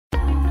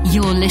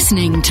You're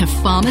listening to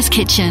Farmer's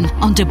Kitchen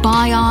on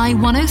Dubai Eye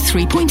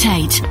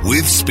 103.8.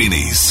 With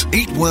Spinneys.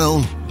 Eat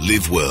well,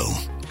 live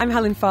well. I'm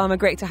Helen Farmer.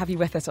 Great to have you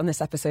with us on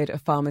this episode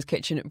of Farmer's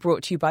Kitchen,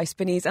 brought to you by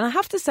Spinneys. And I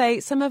have to say,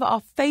 some of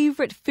our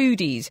favourite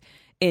foodies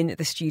in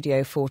the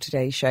studio for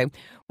today's show.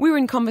 We were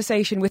in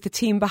conversation with the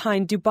team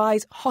behind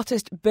Dubai's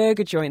hottest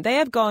burger joint. They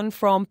have gone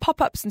from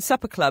pop-ups and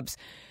supper clubs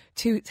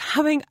to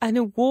having an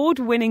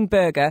award-winning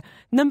burger,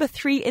 number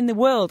 3 in the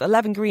world.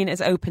 11 Green is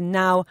open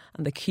now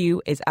and the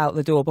queue is out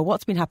the door. But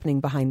what's been happening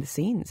behind the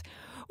scenes?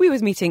 We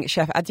was meeting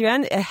Chef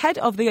Adrian ahead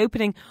of the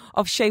opening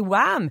of Chez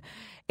Wham.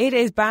 It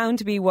is bound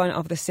to be one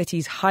of the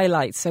city's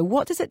highlights. So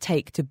what does it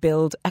take to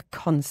build a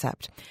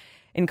concept?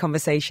 In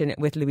conversation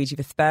with Luigi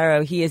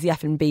Vespero, he is the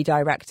F&B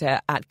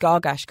director at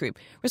Gargash Group,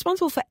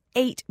 responsible for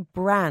 8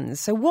 brands.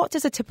 So what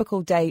does a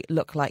typical day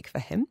look like for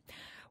him?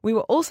 We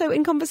were also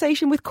in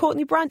conversation with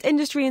Courtney Brandt,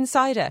 industry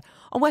insider,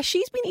 on where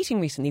she's been eating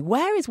recently,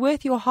 where is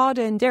worth your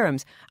hard-earned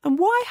dirhams, and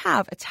why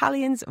have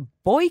Italians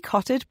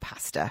boycotted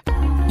pasta?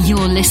 You're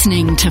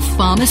listening to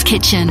Farmer's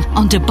Kitchen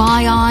on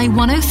Dubai Eye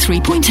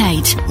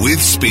 103.8.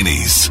 With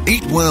Spinneys.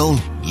 Eat well,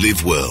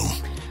 live well.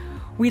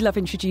 We love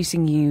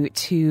introducing you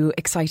to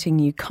exciting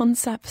new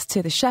concepts,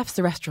 to the chefs,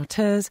 the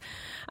restaurateurs,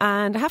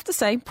 and I have to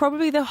say,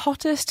 probably the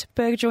hottest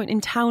burger joint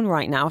in town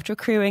right now after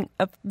accruing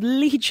a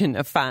legion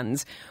of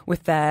fans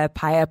with their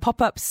paella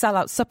pop-ups,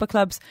 sell-out supper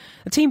clubs.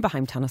 The team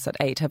behind Tanos at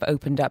 8 have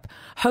opened up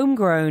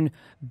homegrown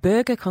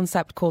burger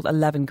concept called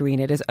 11 Green.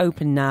 It is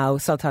open now.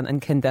 Sultan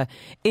and Kinder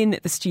in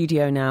the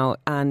studio now,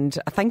 and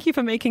thank you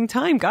for making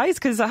time, guys,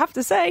 because I have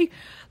to say,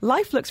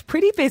 life looks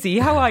pretty busy.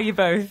 How are you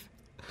both?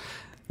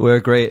 We're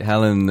great,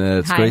 Helen.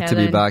 It's Hi, great Helen.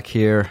 to be back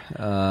here.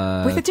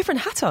 With a different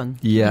hat on.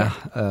 Yeah,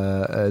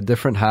 a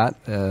different hat.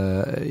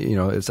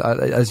 It's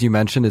as you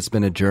mentioned, it's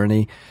been a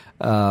journey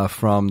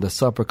from the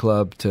supper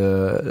club to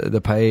the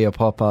paella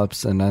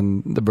pop-ups and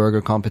then the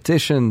burger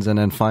competitions and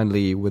then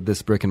finally with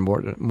this brick and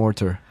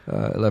mortar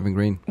 11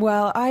 Green.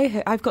 Well,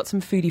 I've got some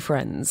foodie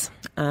friends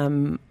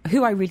who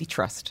I really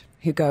trust,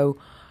 who go,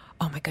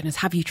 oh my goodness,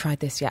 have you tried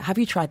this yet? Have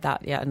you tried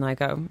that yet? And I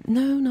go,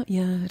 no, not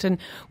yet. And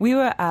we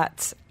were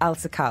at Al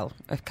Sakal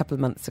a couple of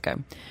months ago.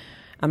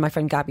 And my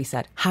friend Gabby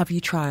said, have you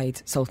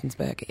tried Sultan's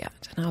Burger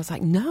yet? And I was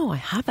like, no, I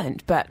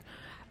haven't. But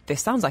this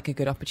sounds like a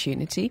good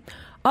opportunity.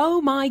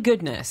 Oh my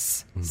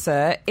goodness,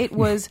 sir. It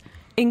was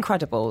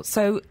incredible.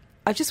 So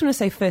I just want to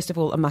say, first of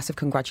all, a massive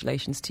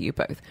congratulations to you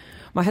both.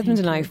 My husband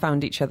and I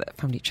found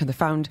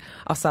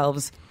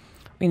ourselves,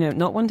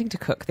 not wanting to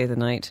cook the other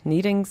night,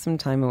 needing some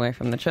time away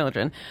from the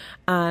children.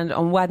 And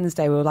on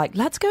Wednesday, we were like,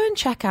 let's go and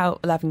check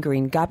out 11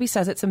 Green. Gabby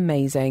says it's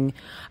amazing.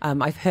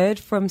 I've heard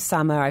from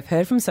Sama, I've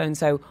heard from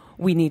so-and-so.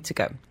 We need to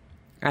go.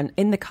 And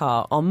in the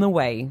car, on the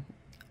way,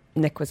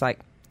 Nick was like,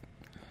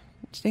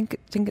 do you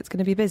think it's going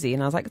to be busy?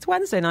 And I was like, it's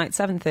Wednesday night,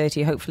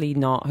 7:30. Hopefully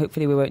not.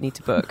 Hopefully we won't need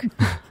to book.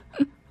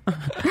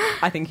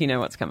 I think you know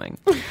what's coming.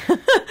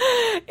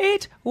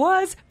 It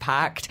was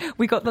packed.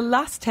 We got the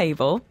last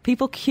table,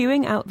 people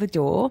queuing out the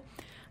door.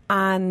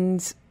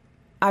 And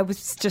I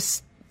was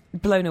just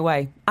blown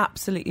away,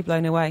 absolutely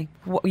blown away.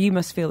 You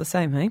must feel the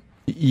same, hey?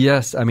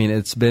 Yes, I mean,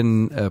 it's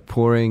been a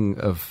pouring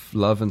of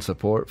love and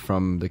support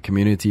from the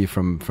community,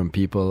 from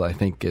people. I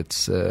think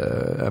it's,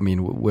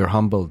 we're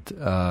humbled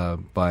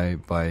by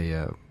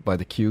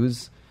the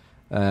queues.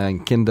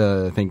 And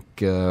Kinda, I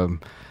think,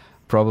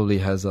 probably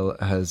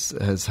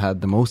has had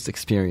the most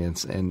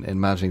experience in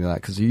managing that.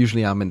 Because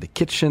usually I'm in the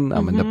kitchen,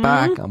 I'm in the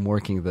back, I'm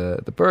working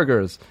the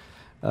burgers.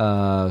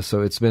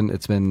 So it's been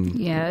it's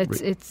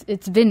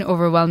been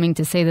overwhelming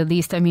to say the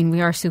least. I mean,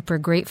 we are super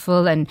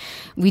grateful, and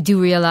we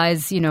do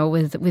realize,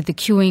 with the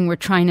queuing, we're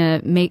trying to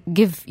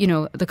give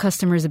the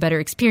customers a better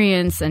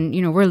experience, and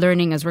we're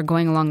learning as we're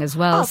going along as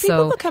well.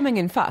 People are coming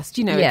in fast.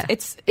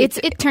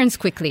 It turns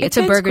quickly. It's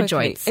a burger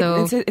joint,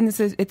 so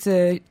it's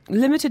a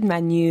limited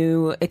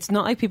menu. It's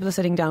not like people are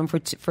sitting down for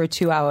a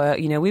 2-hour.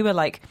 We were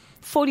like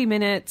 40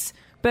 minutes.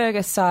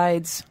 Burger,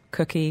 sides,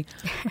 cookie,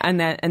 and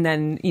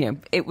then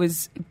it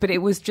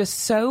was just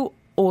so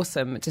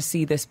awesome to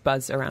see this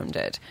buzz around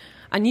it.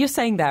 And you're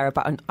saying there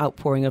about an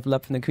outpouring of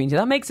love from the community.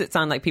 That makes it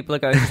sound like people are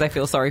going because I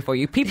feel sorry for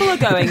you. People are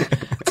going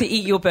to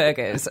eat your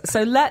burgers.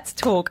 So let's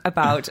talk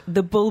about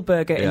the Bull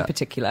Burger in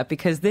particular,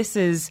 because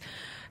this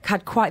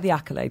had quite the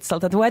accolades.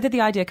 Sultan, where did the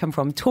idea come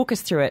from? Talk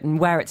us through it and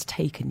where it's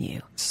taken you.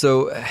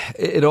 So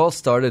it all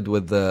started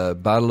with the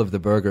Battle of the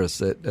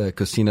Burgers at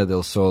Cocina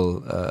del Sol,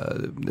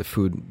 the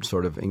food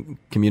sort of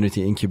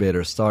community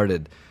incubator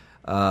started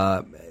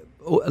a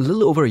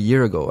little over a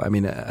year ago. I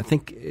mean, I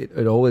think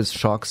it always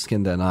shocks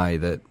Kinda and I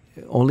that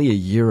only a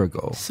year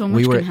ago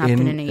we were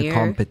in a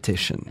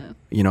competition,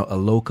 a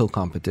local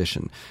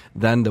competition,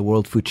 then the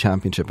World Food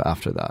Championship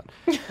after that.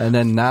 And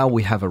then now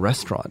we have a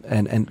restaurant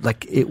and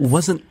like it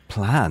wasn't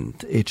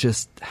planned. It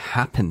just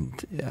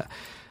happened. Yeah.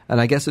 And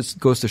I guess it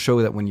goes to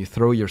show that when you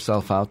throw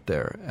yourself out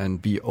there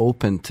and be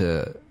open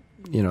to,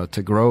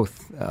 to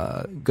growth,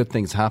 good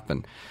things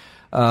happen.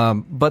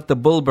 But the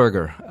Bull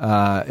Burger,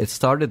 it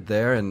started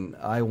there, and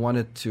I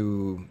wanted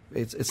to.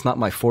 It's not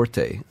my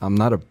forte. I'm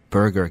not a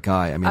burger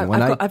guy. I mean,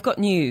 I've got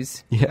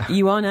news. Yeah.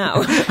 You are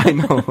now. I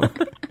know.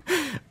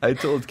 I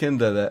told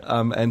Kinda that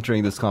I'm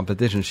entering this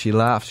competition. She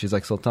laughed. She's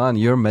like, Sultan,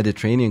 you're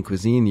Mediterranean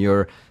cuisine.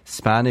 You're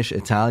Spanish,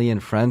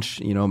 Italian,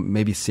 French,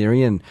 maybe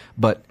Syrian,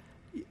 but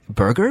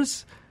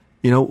burgers?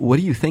 What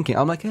are you thinking?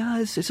 I'm like, yeah,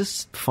 it's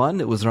just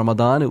fun. It was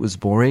Ramadan. It was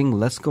boring.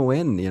 Let's go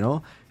in,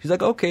 She's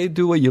like, okay,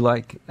 do what you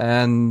like.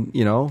 And,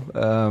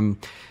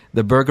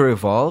 the burger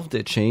evolved.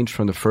 It changed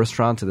from the first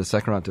round to the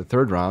second round to the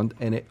third round.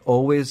 And it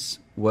always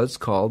was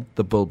called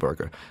the Bull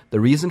Burger. The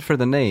reason for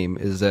the name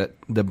is that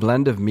the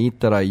blend of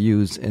meat that I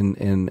use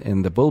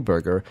in the Bull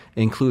Burger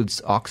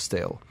includes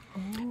oxtail.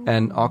 Oh.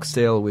 And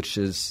oxtail, which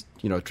is,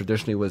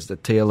 traditionally was the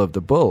tail of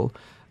the bull,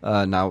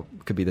 now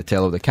it could be the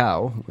tail of the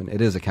cow. And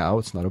it is a cow,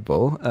 it's not a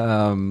bull,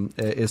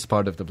 is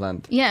part of the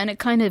blend. Yeah, and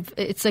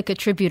it's like a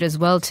tribute as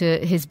well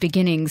to his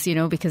beginnings,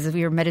 because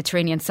we were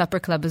Mediterranean Supper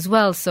Club as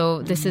well.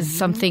 So this is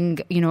something,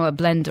 a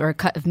blend or a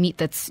cut of meat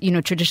that's,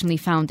 traditionally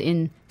found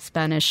in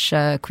Spanish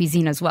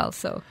cuisine as well.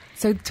 So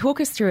talk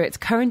us through its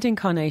current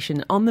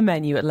incarnation on the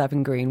menu at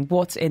Leven Green.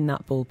 What's in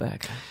that Bull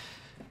Burger?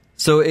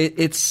 So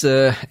it's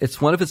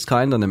one of its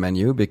kind on the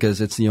menu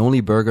because it's the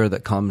only burger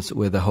that comes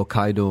with a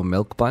Hokkaido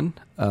milk bun.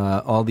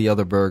 All the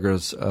other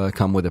burgers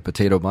come with a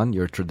potato bun,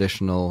 your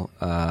traditional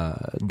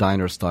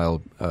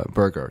diner-style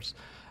burgers.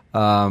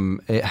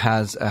 It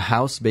has a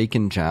house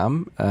bacon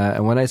jam.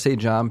 And when I say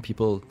jam,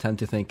 people tend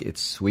to think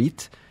it's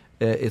sweet.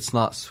 It's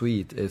not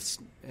sweet. It's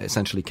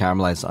essentially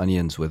caramelized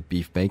onions with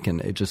beef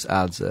bacon. It just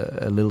adds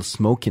a little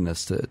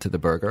smokiness to the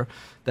burger.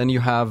 Then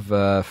you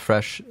have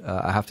fresh,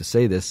 I have to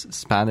say this,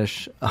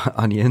 Spanish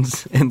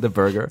onions in the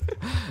burger.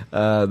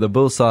 The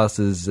bull sauce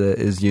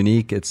is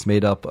unique. It's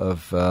made up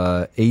of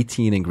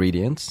 18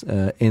 ingredients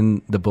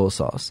in the bull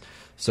sauce.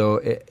 So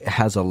it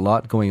has a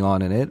lot going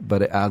on in it,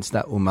 but it adds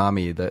that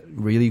umami that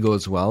really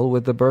goes well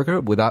with the burger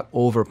without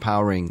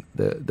overpowering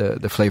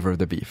the flavor of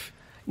the beef.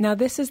 Now,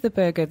 this is the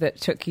burger that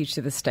took you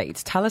to the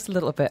States. Tell us a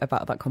little bit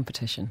about that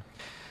competition.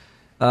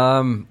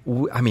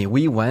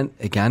 We went,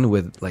 again,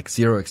 with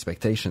zero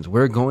expectations.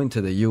 We're going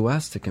to the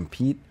U.S. to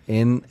compete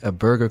in a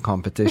burger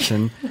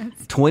competition.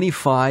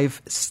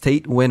 25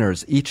 state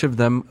winners, each of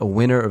them a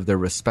winner of their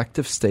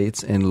respective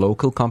states in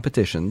local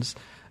competitions,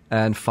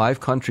 and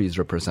 5 countries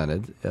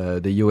represented,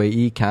 the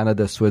UAE,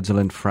 Canada,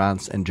 Switzerland,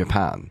 France, and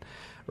Japan.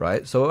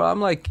 Right? So I'm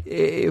like,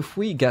 if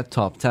we get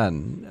top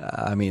 10,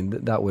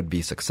 that would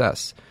be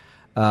success.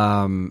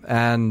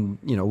 And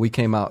we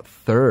came out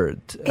third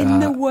in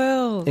the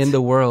world.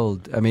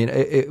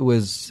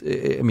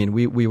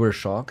 We were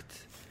shocked.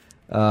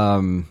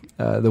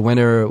 The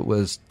winner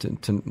was,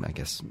 I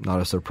guess,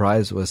 not a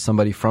surprise, was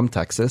somebody from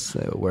Texas,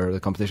 where the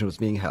competition was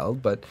being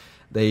held, but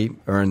they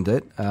earned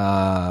it.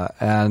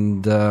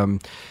 The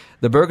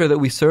burger that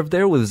we served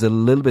there was a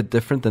little bit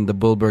different than the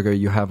Bull Burger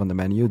you have on the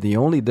menu. The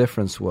only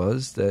difference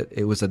was that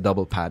it was a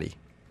double patty.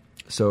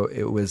 So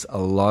it was a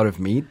lot of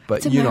meat,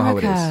 but it's you know how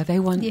it is. They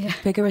want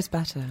bigger is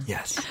better.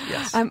 Yes.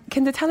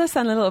 Can you tell us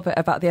then a little bit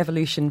about the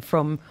evolution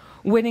from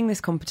winning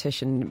this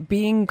competition,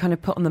 being kind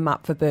of put on the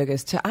map for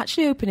burgers, to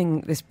actually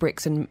opening this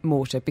bricks and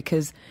mortar?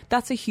 Because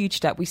that's a huge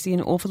step. We see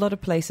an awful lot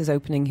of places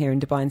opening here in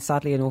Dubai and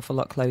sadly an awful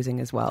lot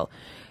closing as well.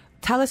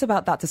 Tell us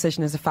about that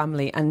decision as a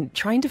family and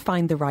trying to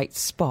find the right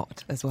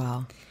spot as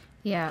well.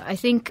 Yeah, I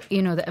think,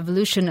 the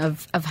evolution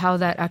of how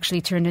that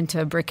actually turned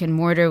into a brick and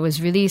mortar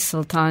was really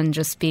Sultan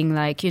just being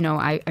like,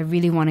 I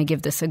really want to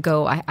give this a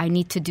go. I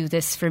need to do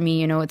this for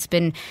me. It's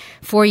been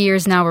 4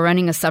 years now. We're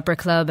running a supper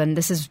club and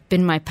this has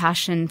been my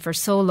passion for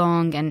so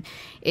long. And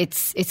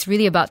it's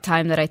really about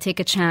time that I take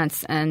a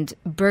chance. And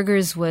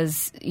burgers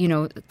was,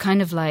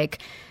 kind of like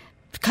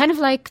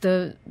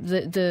the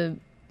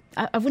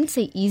I wouldn't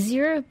say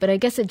easier, but I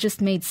guess it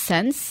just made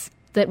sense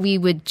that we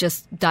would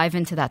just dive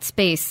into that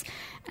space.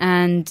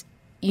 And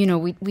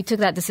we took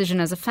that decision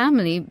as a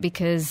family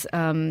because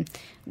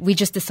we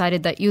just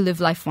decided that you live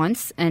life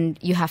once and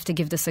you have to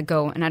give this a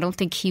go. And I don't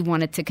think he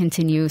wanted to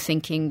continue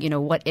thinking,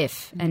 what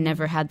if, and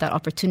never had that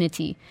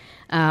opportunity.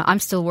 I'm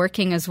still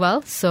working as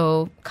well,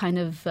 so kind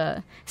of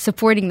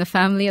supporting the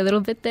family a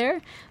little bit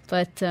there.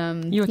 But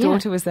your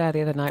daughter was there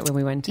the other night when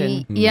we went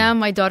in. Yeah,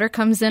 my daughter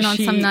comes in on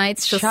some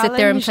nights. She'll sit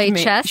there and play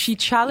chess. She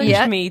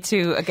challenged me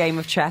to a game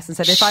of chess and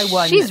said if I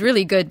won... She's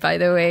really good, by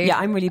the way. Yeah,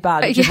 I'm really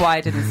bad, which is why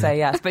I didn't say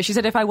yes. But she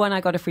said if I won,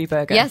 I got a free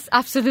burger. Yes,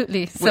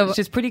 absolutely. Which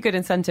is pretty good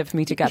incentive for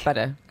me to get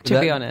better, to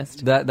be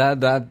honest.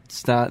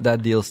 That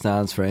deal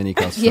stands for any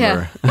customer.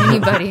 Yeah,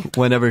 anybody.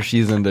 Whenever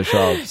she's in the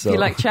shop. So. If you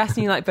like chess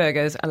and you like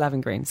burgers, Leven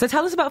Green. So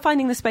tell us about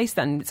finding the space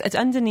then. It's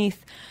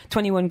underneath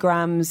 21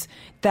 grams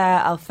there,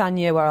 Al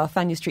Thania, where Al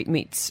Thania Street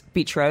meets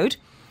Beach Road.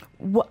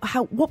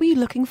 What were you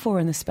looking for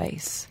in the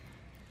space?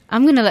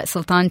 I'm going to let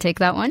Sultan take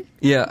that one.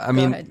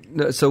 Yeah,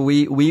 so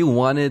we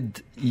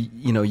wanted,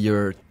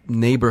 your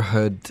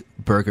neighborhood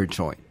burger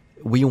joint.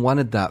 We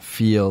wanted that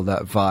feel,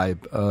 that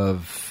vibe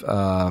of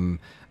kind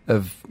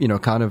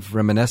of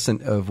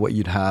reminiscent of what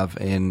you'd have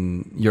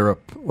in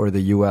Europe or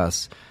the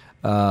US.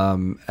 We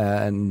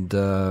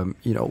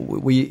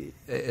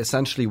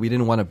essentially, we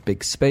didn't want a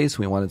big space.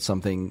 We wanted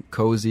something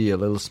cozy, a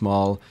little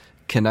small,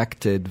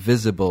 connected,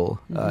 visible,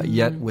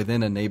 yet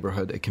within a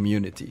neighborhood, a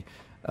community.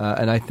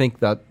 And I think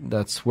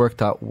that's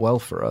worked out well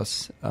for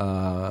us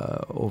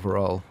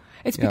overall.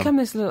 It's become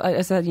this little,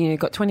 as I said,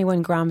 got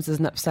 21 grams as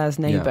an upstairs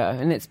neighbour,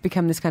 and it's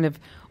become this kind of,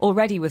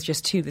 already with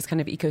just two, this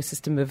kind of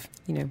ecosystem of,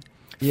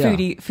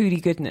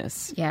 foodie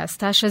goodness. Yeah,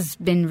 Stash has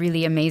been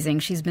really amazing.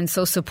 She's been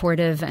so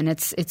supportive, and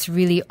it's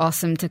really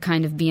awesome to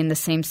kind of be in the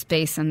same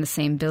space and the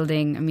same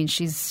building. I mean,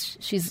 she's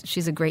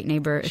a great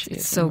neighbour.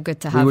 It's so good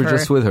to have her. We were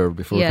just with her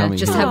before coming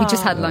here. We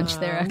just had lunch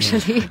there,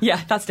 actually.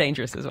 Yeah, that's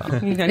dangerous as well.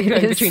 Going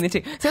between the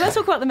two. So let's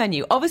talk about the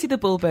menu. Obviously, the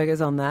bull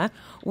burger's on there.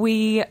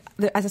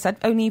 As I said,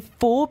 only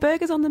 4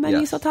 burgers on the menu.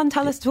 Yes. Sultan,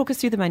 talk us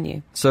through the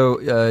menu.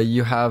 So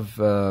you have,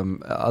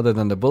 other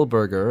than the bull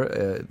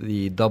burger,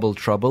 the double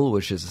trouble,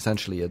 which is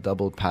essentially a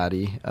double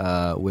patty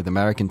with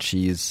American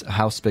cheese,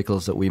 house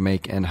pickles that we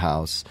make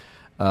in-house,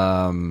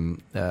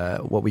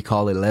 what we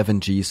call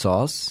 11G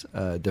sauce,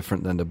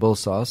 different than the bull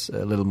sauce,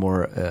 a little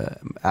more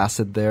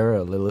acid there,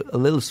 a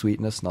little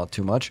sweetness, not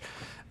too much,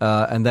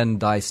 and then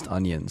diced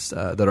onions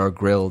that are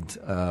grilled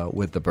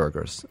with the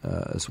burgers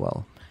as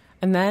well.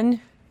 And then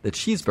the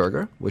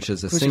cheeseburger, which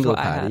is a single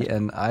patty,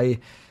 and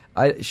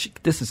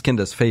this is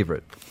Kinda's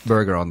favorite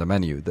burger on the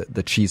menu,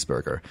 the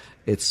cheeseburger.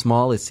 It's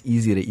small, it's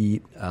easy to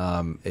eat,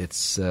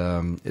 it's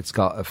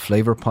got a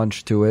flavor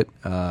punch to it,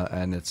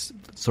 and it's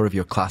sort of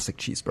your classic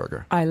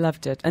cheeseburger. I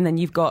loved it. And then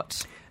you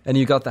got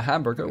the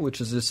hamburger, which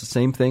is just the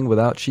same thing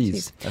without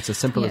cheese. That's as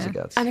simple as it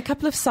gets. And a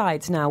couple of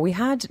sides now. We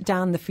had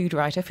Dan, the food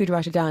writer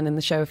Dan in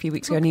the show a few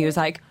weeks ago, and he was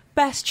like,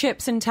 best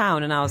chips in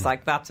town. And I was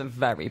like, that's a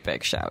very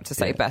big shout to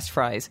say best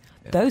fries.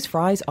 Yeah. Those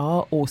fries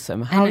are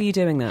awesome. How are you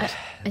doing that?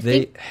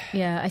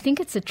 I think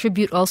it's a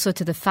tribute also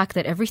to the fact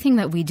that everything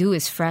that we do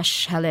is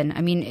fresh, Helen.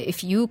 I mean,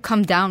 when you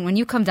come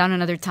down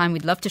another time,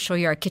 we'd love to show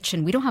you our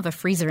kitchen. We don't have a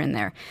freezer in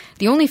there.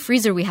 The only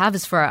freezer we have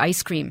is for our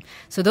ice cream.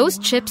 So those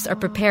chips are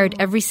prepared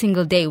every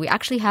single day. We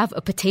actually have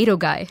a potato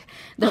guy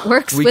that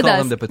works with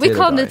us. We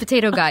call him the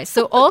potato guy.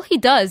 So all he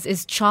does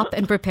is chop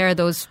and prepare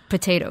those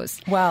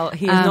potatoes. Well,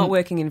 he is not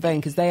working in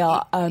vain, because they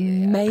are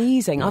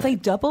amazing. Are they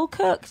double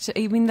cooked?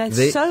 I mean,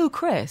 they're so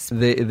crisp.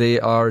 They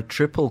are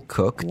triple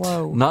cooked.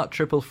 Whoa. Not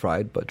triple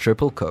fried, but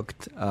triple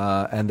cooked,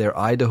 and they're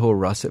Idaho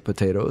russet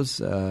potatoes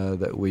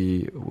that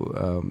we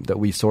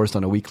sourced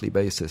on a weekly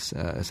basis,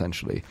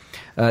 essentially.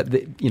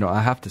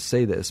 I have to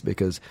say this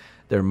because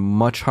they're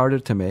much harder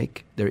to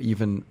make. They're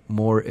even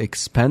more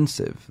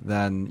expensive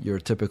than your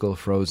typical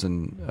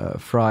frozen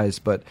fries,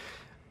 but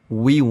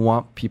we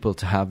want people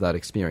to have that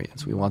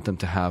experience. We want them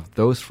to have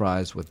those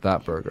fries with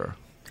that burger.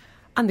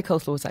 And the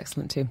coleslaw was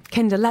excellent too.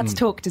 Kinda, let's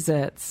talk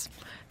desserts,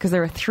 because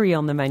there are 3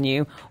 on the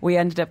menu. We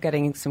ended up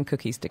getting some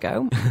cookies to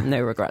go. No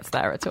regrets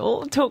there at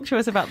all. Talk to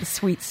us about the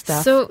sweet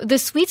stuff. So the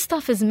sweet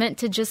stuff is meant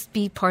to just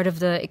be part of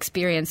the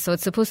experience. So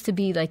it's supposed to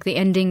be like the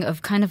ending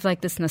of kind of like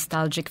this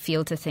nostalgic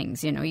feel to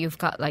things. You've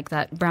got like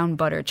that brown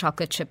butter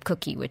chocolate chip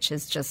cookie, which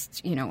is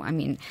just,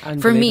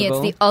 for me,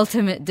 it's the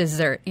ultimate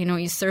dessert.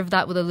 You serve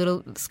that with a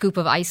little scoop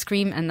of ice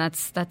cream, and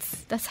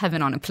that's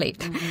heaven on a plate.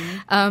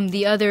 Mm-hmm.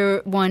 The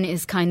other one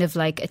is kind of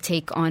like a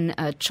take on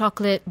a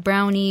chocolate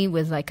brownie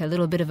with like a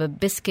little bit of a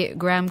biscuit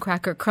graham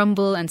cracker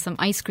crumble and some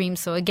ice cream.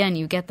 So again,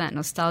 you get that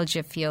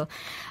nostalgia feel.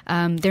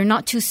 They're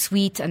not too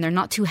sweet and they're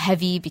not too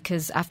heavy,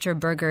 because after a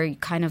burger, you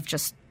kind of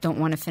just don't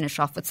want to finish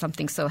off with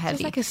something so heavy.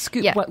 It's like a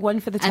scoop,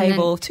 one for the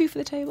table, 2 for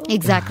the table.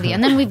 Exactly.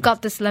 And then we've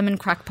got this lemon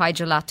crack pie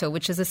gelato,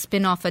 which is a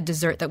spin-off, a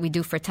dessert that we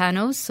do for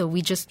Tano's. So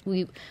we just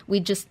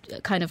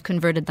kind of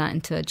converted that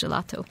into a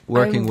gelato.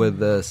 Working with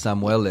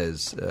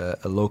Samuele's, a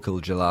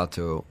local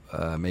gelato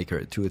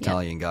maker, 2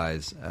 Italian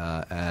guys,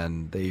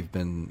 and they've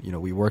been,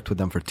 we worked with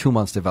them for 2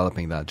 months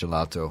developing that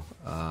gelato,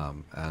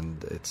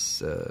 and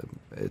it's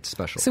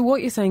special. So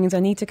what you're saying is I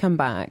need to come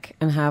back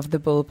and have the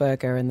bull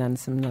burger and then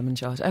some lemon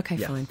gelato. Okay,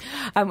 fine.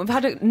 We've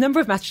had a number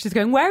of messages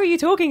going, where are you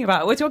talking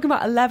about? We're talking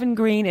about 11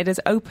 Green. It is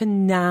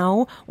open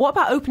now. What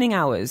about opening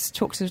hours?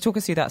 Talk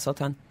us through that,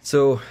 Sultan.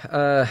 So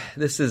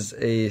this is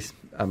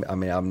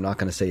I'm not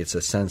going to say it's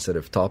a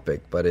sensitive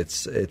topic, but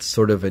it's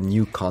sort of a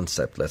new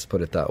concept, let's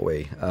put it that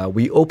way.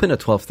 We open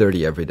at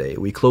 12:30 every day.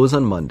 We close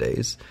on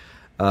Mondays,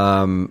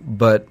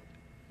 but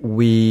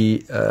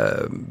we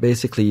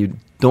basically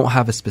don't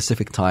have a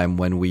specific time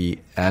when we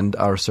end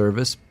our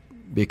service,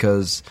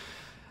 because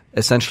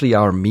essentially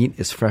our meat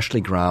is freshly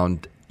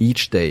ground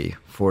each day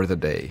for the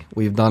day.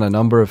 We've done a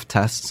number of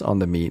tests on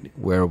the meat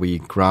where we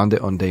ground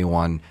it on day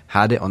 1,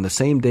 had it on the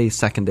same day,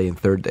 second day, and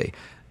third day.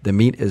 The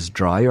meat is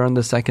drier on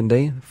the second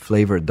day,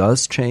 flavor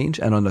does change,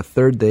 and on the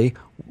third day,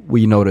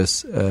 we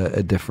notice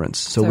a difference.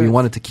 So we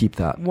wanted to keep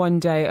that. One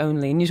day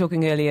only. And you're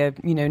talking earlier,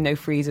 no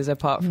freezers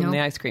apart from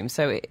the ice cream.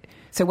 So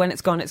when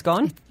it's gone, it's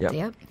gone?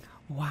 Yep.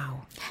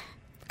 Wow.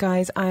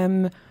 Guys, I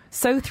am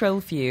So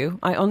thrilled for you.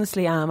 I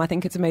honestly am. I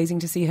think it's amazing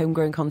to see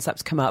homegrown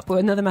concepts come up. Well,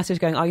 another message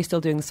going, are you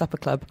still doing the supper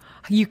club?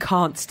 You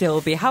can't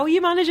still be. How are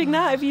you managing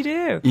that if you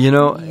do? You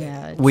know,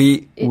 Yeah,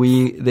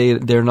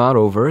 they're not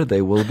over.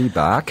 They will be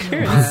back.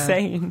 You're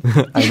insane.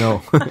 I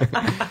know.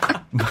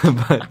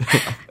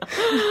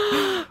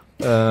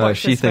 But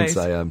she this thinks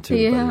face. I am too.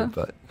 Yeah.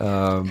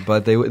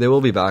 But they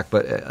will be back.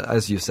 But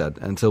as you said,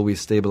 until we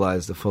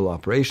stabilize the full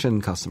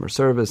operation, customer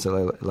service at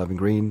 11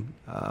 Green,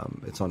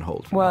 it's on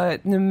hold. For Well, now.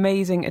 an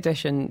amazing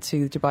addition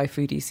to the Dubai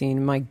foodie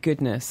scene. My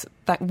goodness.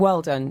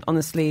 Well done.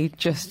 Honestly,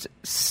 just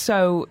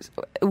so...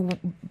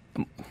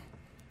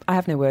 I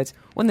have no words.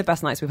 One of the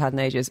best nights we've had in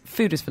ages.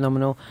 Food is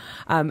phenomenal.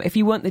 If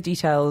you want the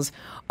details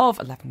of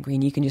 11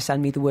 Green, you can just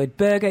send me the word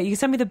burger. You can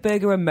send me the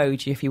burger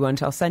emoji if you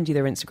want. I'll send you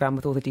their Instagram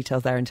with all the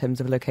details there in terms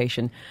of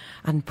location.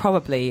 And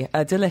probably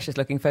a delicious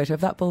looking photo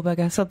of that bull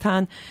burger.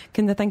 Sultan,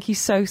 Kinder, thank you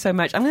so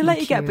much. I'm going to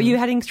let you get, but are you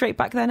heading straight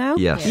back there now?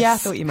 Yes. Yeah, I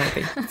thought you might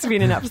be. It's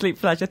been an absolute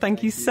pleasure.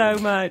 Thank you so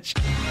much.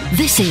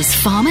 This is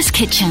Farmer's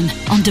Kitchen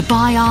on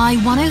Dubai Eye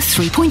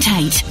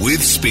 103.8.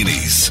 With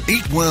Spinneys.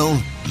 Eat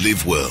well,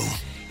 live well.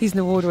 He's an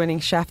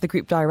award-winning chef, the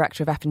group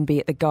director of F&B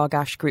at the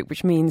Gargash Group,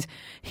 which means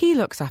he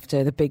looks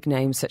after the big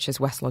names such as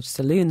West Lodge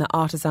Saloon, the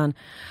Artisan,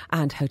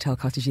 and Hotel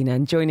Cartagena.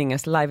 And joining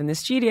us live in the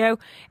studio,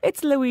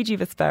 it's Luigi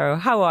Vespero.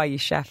 How are you,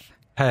 chef?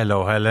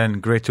 Hello, Helen.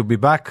 Great to be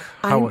back.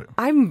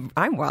 I'm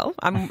well.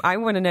 I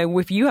want to know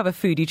if you have a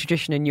foodie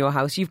tradition in your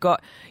house.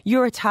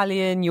 You're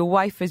Italian, your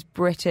wife is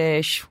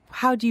British.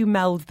 How do you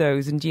meld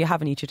those, and do you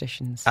have any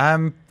traditions?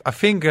 I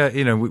think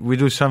we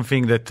do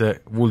something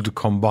that would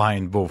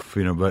combine both.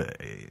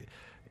 But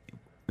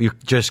you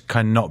just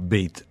cannot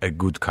beat a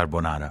good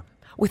carbonara.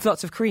 With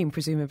lots of cream,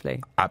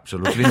 presumably.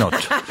 Absolutely not.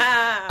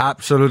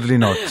 Absolutely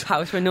not.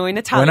 How to annoy an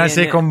Italian. When I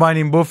say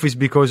combining both, is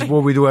because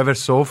what we do ever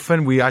so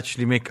often,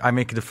 I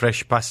make the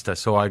fresh pasta.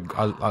 So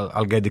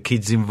I'll get the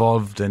kids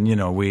involved, and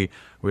we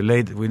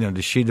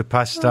they sheet the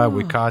pasta,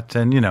 we cut,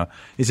 and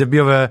it's a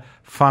bit of a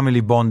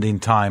family bonding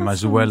time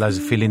as well as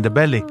filling the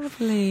belly.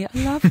 Lovely, I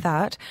love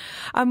that.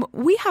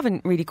 We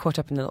haven't really caught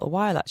up in a little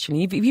while.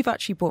 Actually, you've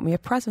actually bought me a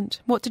present.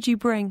 What did you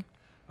bring?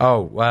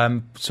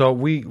 Oh, so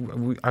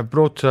I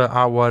brought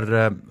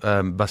our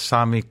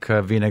balsamic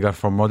vinegar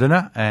from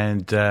Modena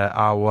and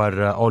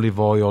our olive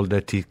oil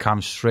that it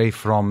comes straight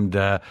from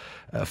the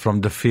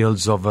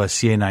fields of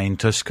Siena in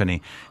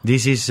Tuscany.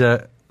 This is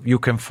you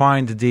can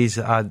find these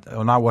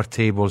on our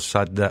tables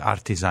at the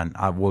Artisan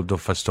at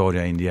Waldorf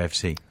Astoria in the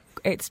FC.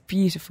 It's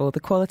beautiful.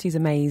 The quality's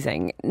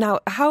amazing.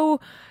 Now, how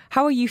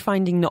are you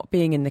finding not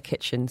being in the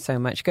kitchen so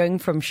much? Going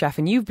from chef,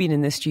 and you've been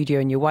in the studio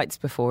in your whites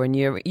before, and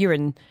you're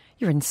in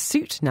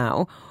suit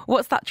now.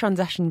 What's that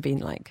transition been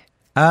like?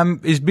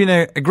 It's been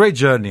a great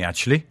journey,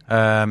 actually.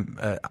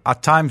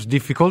 At times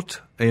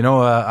difficult,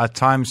 at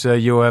times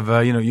you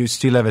have, you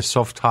still have a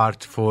soft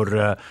heart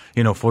for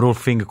all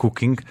things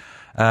cooking.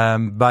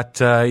 But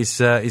it's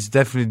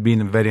definitely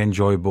been a very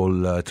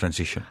enjoyable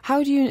transition.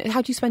 How do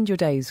you spend your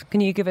days?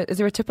 Can you give it? Is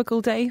there a typical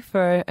day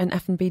for an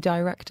F&B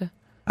director?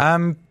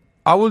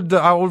 I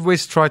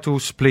always try to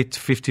split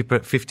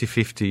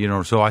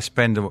 50-50, so I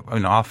spend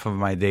half of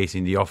my days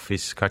in the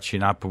office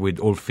catching up with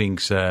all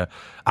things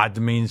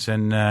admins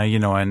and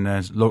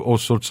all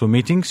sorts of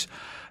meetings.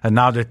 And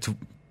now that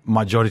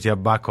majority are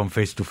back on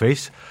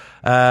face-to-face.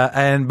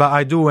 But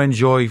I do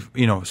enjoy,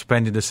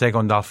 spending the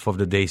second half of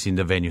the days in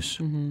the venues.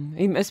 Mm-hmm.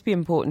 It must be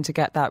important to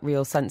get that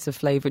real sense of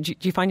flavour. Do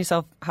you find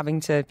yourself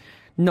having to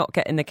not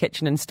get in the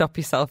kitchen and stop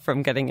yourself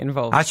from getting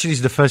involved? Actually,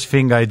 it's the first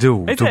thing I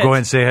do go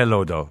and say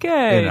hello, though.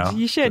 Good,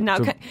 you should. Now,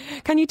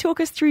 can you talk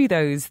us through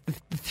those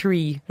the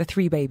three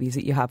babies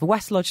that you have?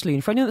 West Lodge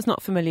Saloon. For anyone that's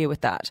not familiar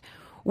with that,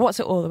 what's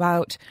it all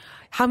about?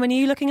 How many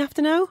are you looking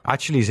after now?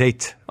 Actually, it's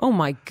 8. Oh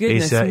my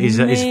goodness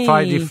It's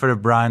 5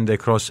 different brands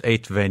across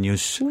 8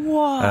 venues.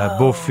 Wow.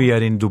 Both here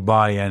in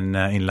Dubai and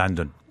in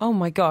London. Oh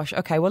my gosh.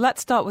 Okay, well,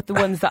 let's start with the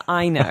ones that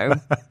I know.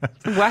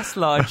 West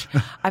Lodge.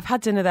 I've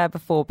had dinner there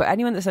before, but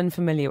anyone that's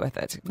unfamiliar with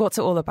it, what's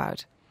it all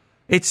about?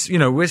 It's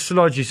West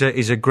Lodge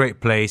is a great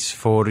place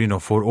for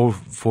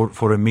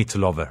a meat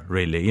lover,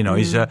 really.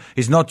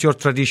 It's not your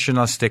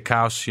traditional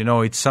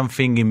steakhouse. It's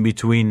something in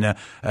between a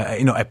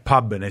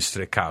pub and a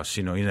steakhouse.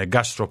 A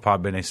gastro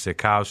pub and a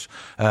steakhouse.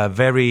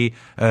 Very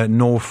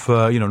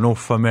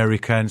North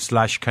American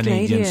 /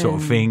 Canadian sort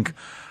of thing.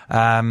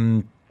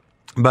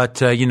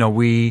 But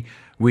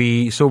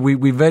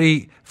we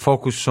very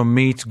focus on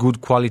meat,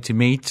 good quality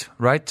meat,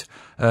 right?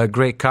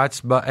 Great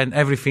cuts, and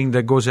everything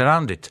that goes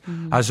around it,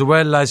 as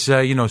well as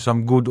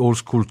some good old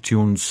school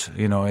tunes.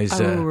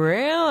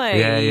 Really?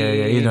 Yeah.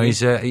 It's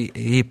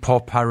hip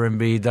hop,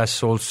 R&B.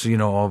 That's also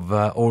of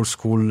old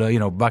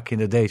school. Back in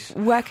the days.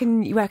 Where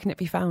can it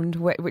be found?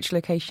 Which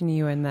location are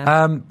you in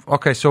there?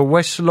 Okay, so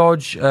West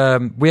Lodge,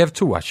 we have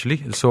 2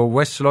 actually. So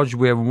West Lodge,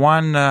 we have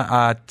one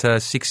at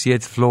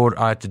 68th floor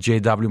at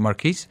JW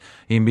Marquis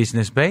in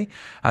Business Bay,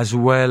 as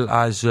well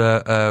as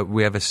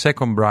we have a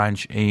second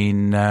branch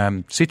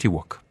in City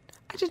Walk.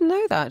 I didn't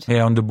know that.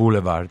 Yeah, on the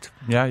boulevard.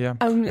 Yeah.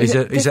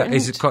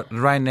 It's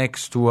right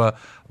next to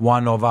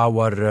one of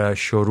our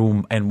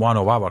showroom and one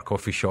of our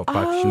coffee shop,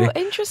 actually. Oh,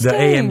 interesting. The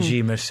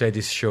AMG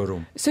Mercedes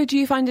showroom. So do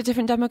you find a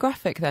different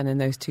demographic then in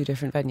those two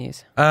different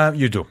venues?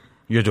 You do.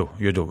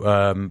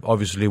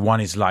 Obviously,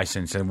 one is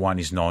licensed and one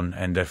is non,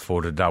 and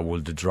therefore that will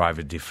drive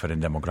a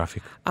different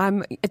demographic.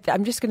 I'm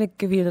just going to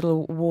give you a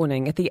little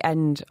warning. At the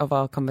end of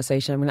our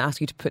conversation, I'm going to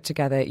ask you to put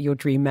together your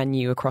dream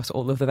menu across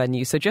all of the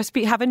venues. So just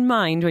have in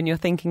mind when you're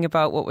thinking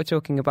about what we're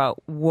talking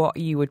about, what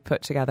you would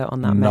put together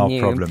on that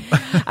menu. No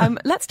problem.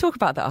 Let's talk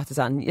about the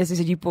Artisan. As you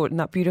said, you bought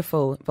that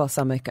beautiful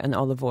balsamic and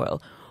olive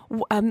oil.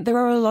 There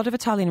are a lot of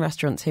Italian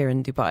restaurants here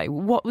in Dubai.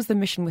 What was the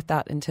mission with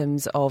that in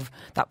terms of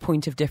that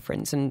point of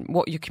difference and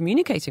what you're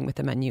communicating with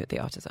the menu at the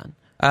Artisan?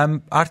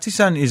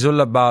 Artisan is all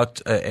about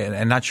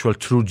an actual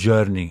true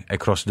journey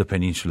across the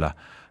peninsula.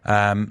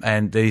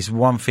 And there is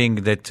one thing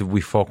that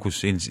we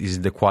focus in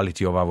is the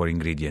quality of our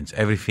ingredients.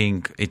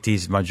 Everything,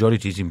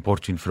 majority is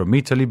imported from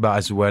Italy, but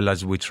as well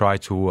as we try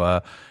to,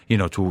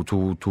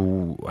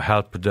 to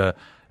help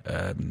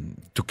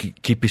to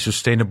keep it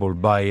sustainable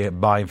by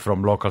buying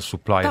from local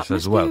suppliers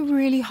as well. That must be a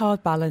really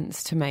hard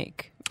balance to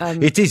make.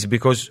 It is,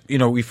 because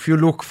if you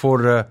look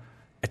for a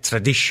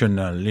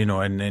traditional,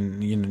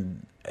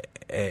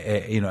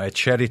 a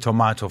cherry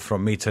tomato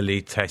from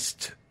Italy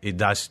it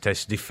does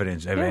taste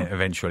different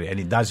eventually, and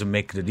it doesn't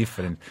make the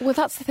difference. Well,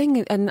 that's the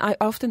thing, and I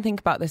often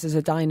think about this as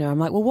a diner. I'm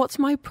like, well, what's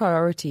my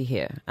priority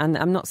here? And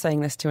I'm not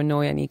saying this to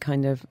annoy any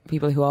kind of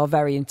people who are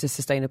very into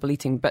sustainable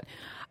eating, but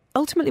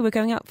ultimately, we're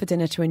going out for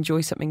dinner to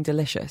enjoy something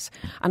delicious.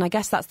 And I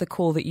guess that's the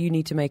call that you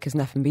need to make as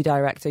an F&B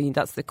director.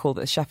 That's the call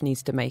that the chef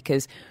needs to make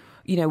is,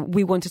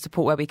 we want to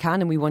support where we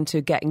can and we want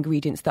to get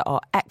ingredients that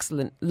are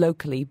excellent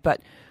locally. But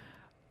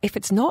if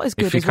it's not as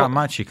good if you can't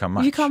match, you can't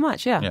match. You can't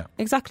match, yeah.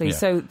 Exactly. Yeah.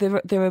 So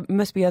there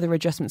must be other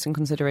adjustments and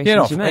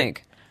considerations you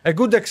make. A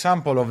good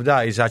example of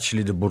that is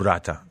actually the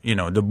burrata.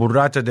 The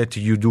burrata that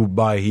you do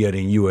buy here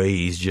in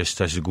UAE is just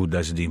as good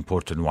as the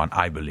imported one,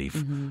 I believe.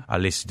 Mm-hmm. At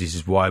least this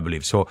is what I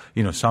believe. So,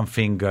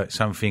 something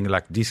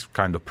like this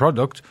kind of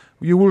product,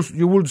 you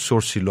will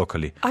source it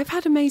locally. I've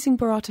had amazing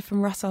burrata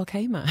from Ras Al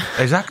Khaimah.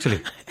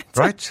 Exactly.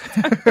 Right?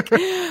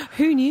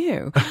 Who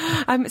knew?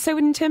 So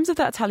in terms of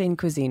that Italian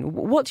cuisine,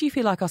 what do you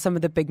feel like are some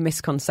of the big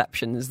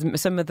misconceptions,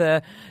 some of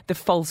the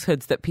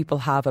falsehoods that people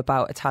have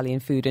about Italian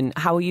food, and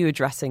how are you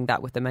addressing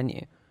that with the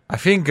menu? I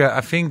think the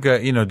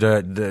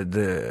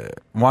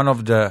one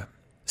of the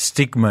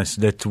stigmas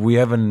that we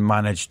haven't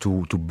managed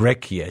to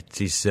break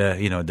yet is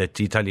that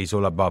Italy is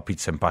all about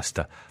pizza and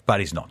pasta, but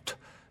it's not.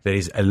 There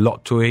is a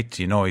lot to it,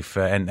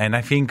 and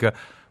I think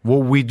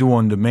what we do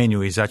on the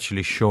menu is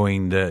actually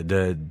showing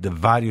the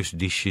various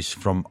dishes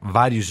from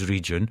various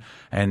regions,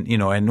 and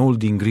and all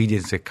the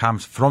ingredients that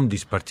comes from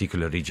these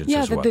particular regions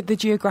as well. The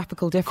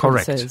geographical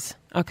differences.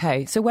 Correct.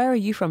 Okay, so where are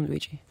you from,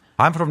 Luigi?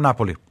 I'm from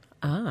Napoli.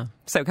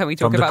 So can we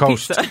talk about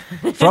pizza?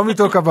 From we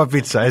talk about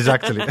pizza,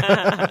 exactly.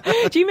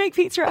 Do you make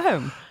pizza at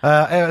home?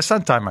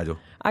 Sometimes I do.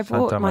 I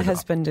bought my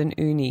husband an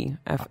uni.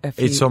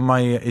 It's on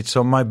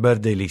my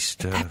birthday list.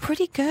 They're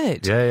pretty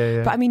good.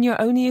 Yeah. But I mean,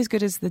 you're only as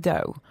good as the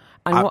dough.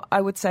 And what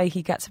I would say,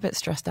 he gets a bit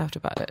stressed out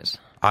about it.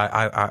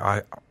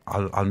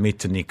 I'll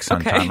meet Nick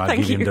sometime. I'll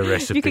give him the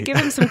recipe. You could give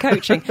him some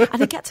coaching,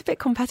 and it gets a bit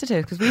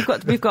competitive because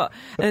we've got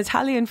an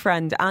Italian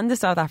friend and a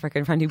South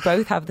African friend who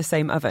both have the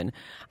same oven,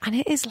 and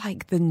it is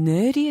like the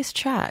nerdiest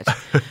chat.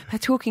 They're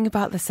talking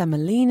about the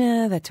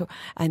semolina,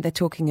 and they're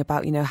talking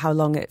about how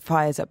long it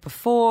fires up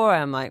before.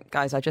 And I'm like,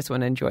 guys, I just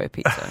want to enjoy a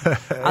pizza.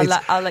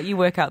 I'll let you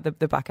work out the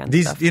back end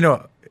stuff.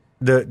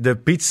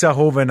 The pizza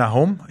oven at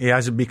home, it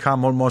has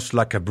become almost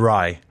like a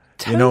braai.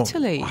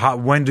 Totally.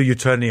 When do you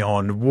turn it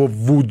on? What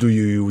wood do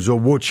you use, or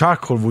what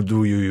charcoal wood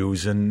do you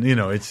use? And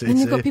it's. And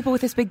you've got people with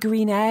this big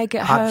green egg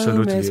at home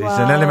absolutely, as well. It's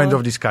an element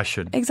of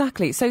discussion.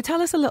 Exactly. So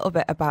tell us a little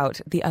bit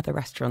about the other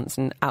restaurants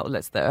and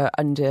outlets that are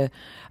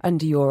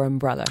under your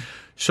umbrella.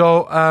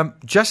 So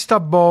just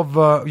above,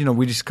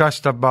 we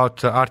discussed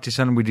about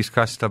Artisan, we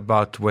discussed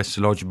about West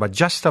Lodge, but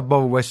just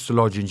above West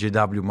Lodge in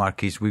JW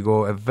Marquis, we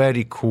go a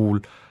very cool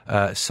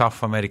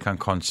South American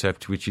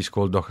concept, which is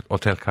called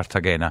Hotel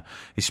Cartagena.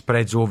 It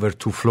spreads over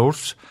 2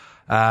 floors,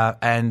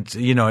 and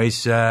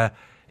it's the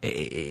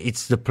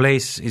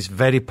place is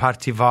very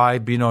party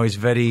vibe. It's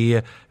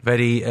very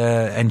very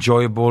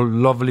enjoyable,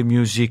 lovely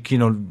music.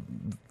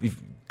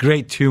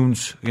 Great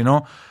tunes.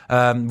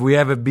 We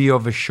have a bit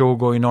of a show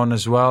going on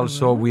as well,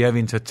 so we have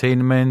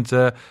entertainment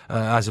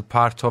as a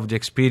part of the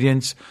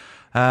experience.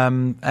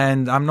 And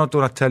I'm not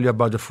going to tell you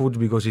about the food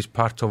because it's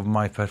part of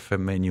my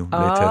perfect menu later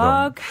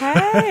on.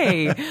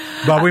 Okay.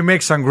 But we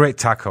make some great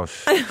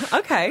tacos.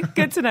 Okay,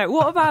 good to know.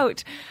 What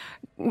about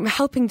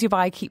helping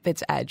Dubai keep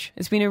its edge?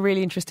 It's been a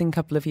really interesting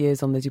couple of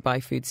years on the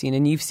Dubai food scene,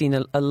 and you've seen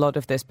a lot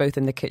of this both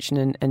in the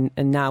kitchen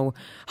and now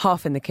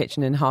half in the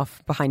kitchen and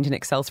half behind an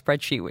Excel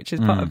spreadsheet, which is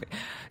part of it.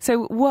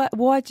 So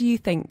what do you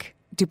think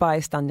Dubai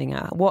is standing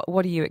at?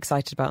 What are you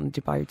excited about in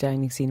the Dubai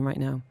dining scene right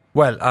now?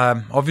 Well,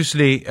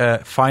 obviously,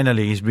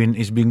 finally, it's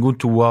been good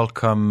to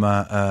welcome,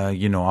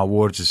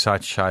 awards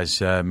such as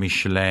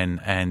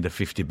Michelin and the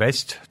 50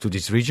 Best to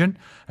this region.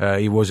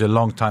 It was a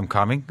long time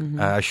coming.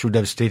 I should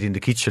have stayed in the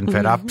kitchen,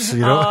 perhaps.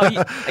 Are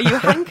you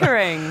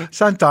hankering?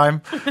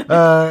 Sometime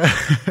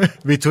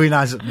between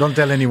us. Don't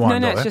tell anyone.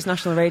 No, it's just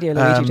national radio,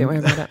 Luigi. Don't worry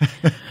about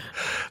it.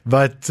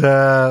 But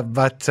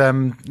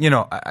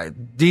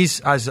this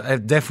has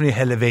definitely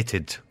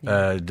elevated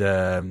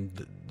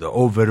the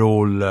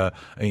overall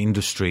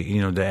industry,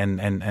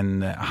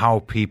 and how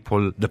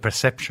people, the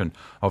perception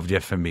of the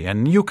F&B.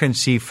 And you can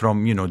see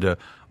from,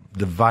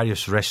 the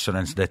various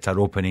restaurants that are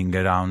opening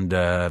around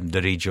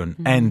the region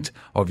and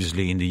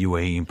obviously in the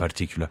UAE in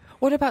particular.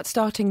 What about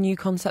starting new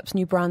concepts,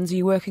 new brands? Are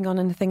you working on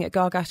anything at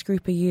Gargash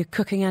Group? Are you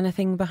cooking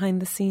anything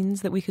behind the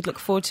scenes that we could look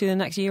forward to the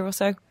next year or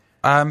so?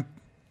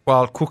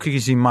 Well, cooking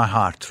is in my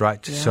heart,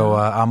 right? Yeah. So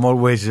I'm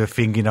always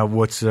thinking of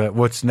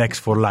what's next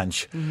for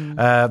lunch.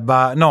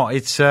 But no,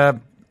 it's...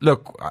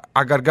 Look,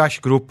 at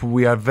Gargash Group,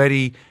 we are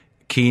very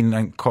keen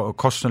and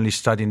constantly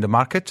studying the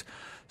market.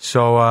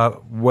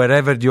 So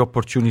wherever the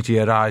opportunity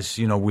arises,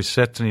 we're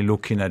certainly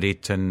looking at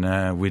it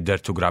and we're there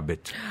to grab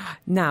it.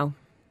 Now,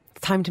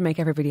 time to make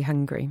everybody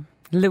hungry.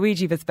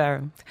 Luigi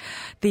Vespero,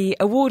 the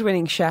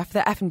award-winning chef,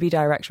 the F&B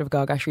director of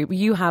Gargash Group.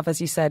 You have,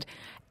 as you said,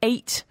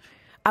 8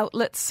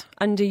 outlets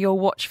under your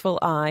watchful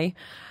eye.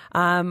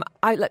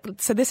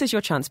 So this is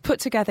your chance. Put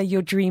together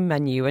your dream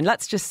menu, and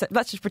let's just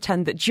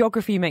pretend that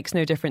geography makes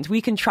no difference. We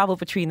can travel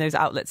between those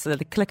outlets at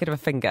the click of a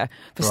finger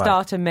for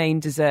starter, main,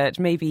 dessert,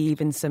 maybe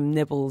even some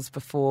nibbles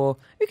before.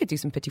 We could do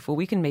some petit four.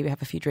 We can maybe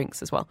have a few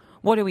drinks as well.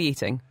 What are we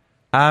eating?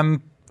 I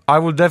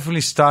will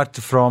definitely start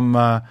from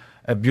a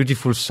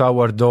beautiful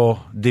sourdough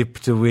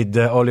dipped with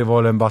olive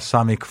oil and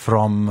balsamic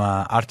from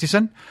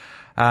Artisan.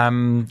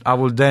 I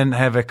will then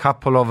have a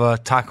couple of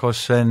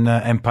tacos and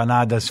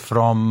empanadas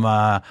from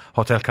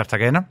Hotel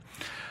Cartagena.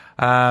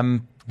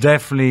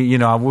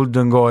 Definitely, I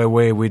wouldn't go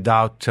away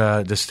without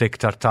the steak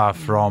tartare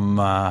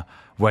from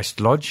West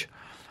Lodge.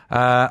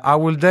 I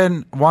will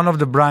then, one of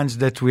the brands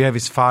that we have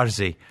is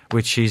Farsi,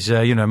 which is,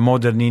 a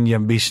modern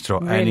Indian bistro.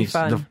 Really and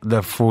fun.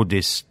 The food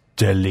is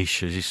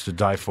delicious. It's to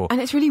die for.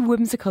 And it's really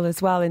whimsical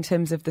as well in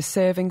terms of the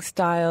serving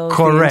styles.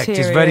 Correct.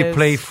 It's very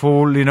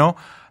playful,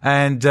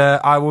 And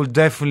I will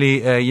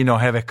definitely,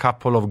 have a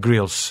couple of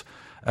grills,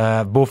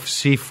 both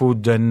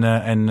seafood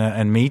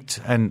and meat.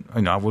 And,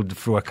 I will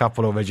throw a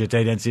couple of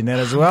vegetarians in there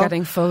as well.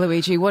 Getting full,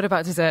 Luigi. What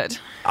about dessert?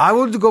 I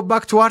would go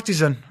back to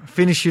Artisan,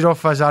 finish it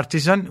off as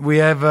Artisan. We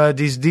have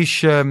this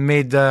dish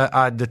made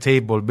at the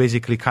table,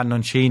 basically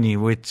cannoncini,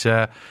 which,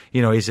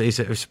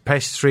 is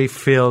pastry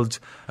filled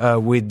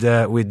with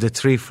the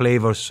 3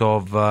 flavors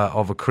of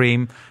a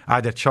cream,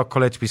 either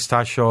chocolate,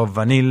 pistachio,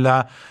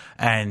 vanilla.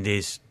 And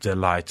it's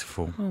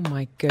delightful. Oh,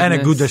 my goodness. And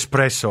a good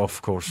espresso,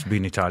 of course,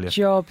 being Italian.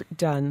 Job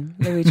done.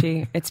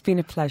 Luigi, it's been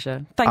a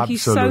pleasure. Thank you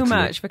so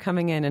much for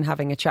coming in and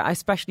having a chat. I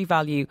especially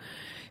value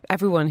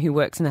everyone who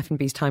works in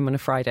F&B's time on a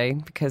Friday,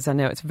 because I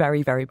know it's a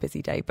very, very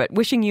busy day. But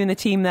wishing you and the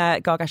team there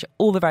at Gargash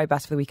all the very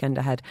best for the weekend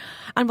ahead.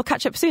 And we'll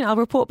catch up soon. I'll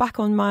report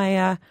back on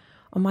my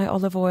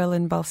olive oil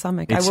and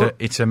balsamic.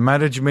 It's a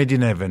marriage made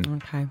in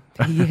heaven. Okay.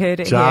 You heard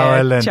it Ciao, here.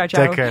 Ellen. Ciao,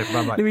 ciao. Take care.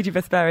 Bye-bye. Luigi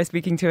Vespero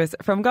speaking to us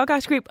from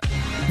Gargash Group.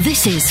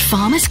 This is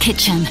Farmer's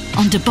Kitchen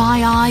on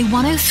Dubai Eye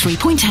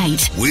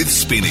 103.8. With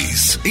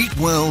Spinneys. Eat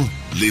well,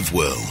 live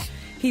well.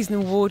 He's an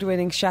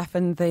award-winning chef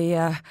and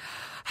I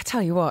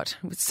tell you what,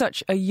 with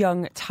such a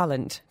young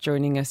talent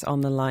joining us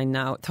on the line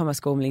now. Thomas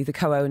Gormley, the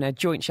co-owner,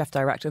 joint chef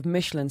director of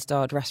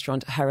Michelin-starred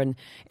restaurant Heron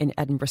in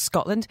Edinburgh,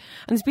 Scotland,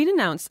 and has been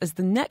announced as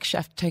the next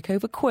chef to take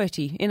over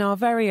QWERTY in our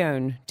very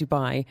own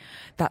Dubai.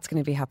 That's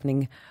going to be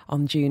happening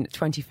on June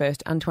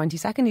 21st and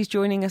 22nd. He's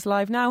joining us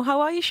live now. How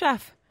are you,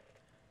 chef?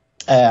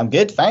 I'm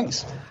good,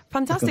 thanks.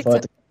 Fantastic.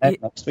 Looking forward to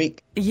next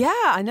week. Yeah,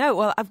 I know.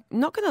 Well, I'm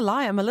not going to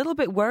lie. I'm a little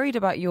bit worried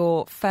about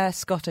your fair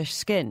Scottish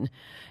skin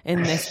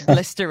in this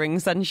blistering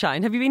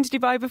sunshine. Have you been to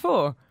Dubai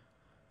before?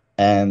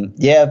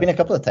 Yeah, I've been a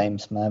couple of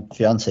times. My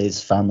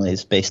fiance's family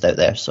is based out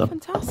there. So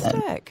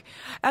fantastic.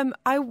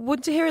 I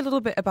want to hear a little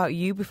bit about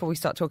you before we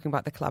start talking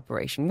about the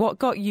collaboration. What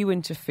got you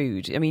into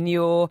food? I mean,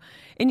 you're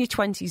in your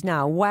 20s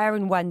now. Where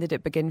and when did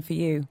it begin for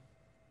you?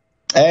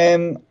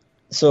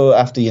 So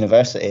after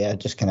university, I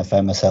just kind of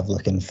found myself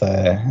looking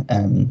for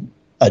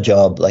a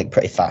job like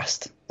pretty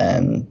fast. I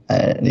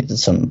needed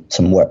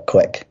some work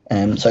quick.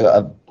 So I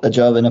got a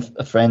job in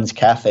a friend's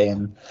cafe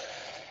and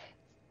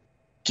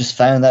just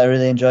found that I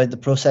really enjoyed the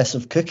process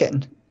of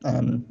cooking.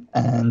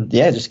 And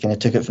yeah, just kind of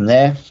took it from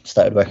there.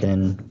 Started working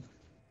in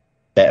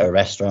better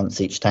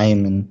restaurants each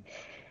time,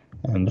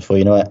 and before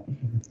you know it,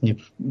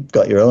 you've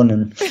got your own.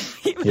 And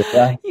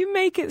you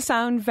make it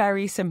sound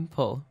very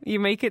simple. You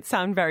make it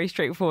sound very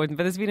straightforward,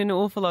 but there's been an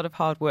awful lot of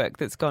hard work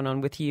that's gone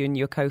on with you and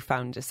your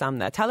co-founder, Sam,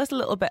 there. Tell us a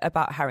little bit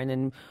about Heron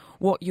and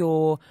what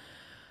your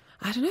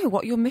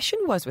mission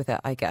was with it,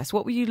 I guess.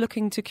 What were you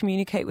looking to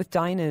communicate with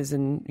diners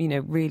and,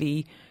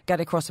 really get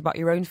across about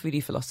your own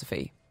foodie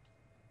philosophy?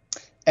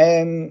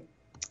 I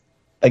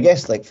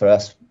guess, like, for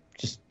us,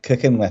 just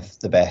cooking with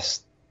the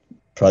best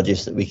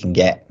produce that we can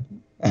get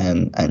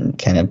and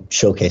kind of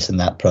showcasing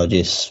that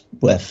produce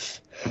with,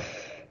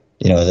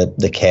 you know,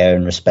 the care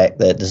and respect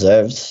that it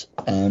deserves.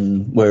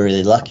 We're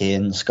really lucky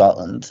in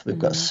Scotland. We've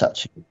got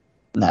such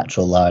a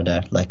natural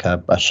larder, like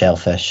our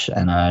shellfish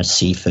and our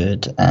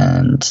seafood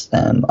and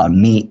our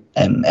meat,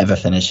 and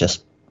everything is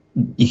just,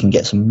 you can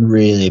get some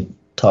really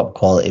top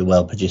quality,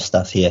 well produced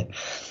stuff here.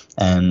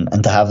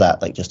 And to have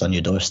that like just on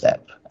your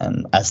doorstep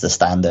as the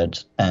standard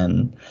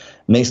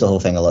makes the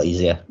whole thing a lot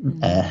easier.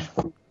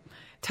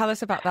 Tell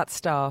us about that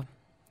star.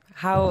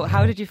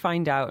 How did you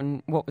find out,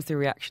 and what was the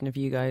reaction of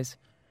you guys?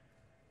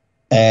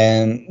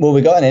 Well,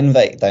 we got an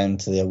invite down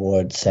to the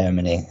award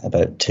ceremony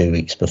about 2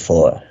 weeks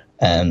before,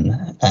 and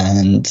I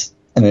mean,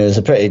 it was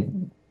a pretty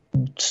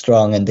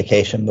strong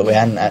indication, but we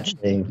hadn't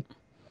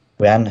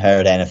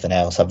heard anything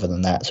else other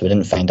than that, so we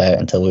didn't find out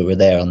until we were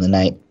there on the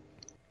night.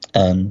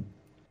 And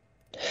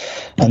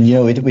you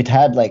know, we'd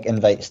had like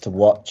invites to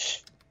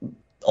watch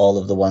all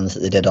of the ones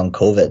that they did on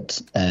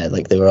COVID,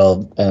 like they were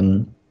all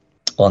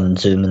on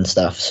Zoom and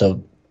stuff.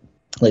 So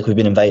like we'd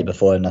been invited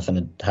before and nothing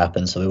had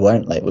happened, so we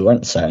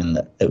weren't certain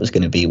that it was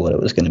going to be what it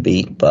was going to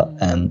be. But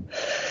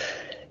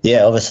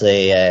yeah,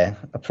 obviously,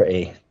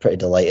 pretty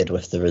delighted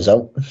with the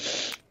result.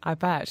 I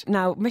bet.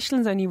 Now,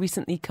 Michelin's only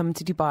recently come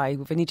to Dubai.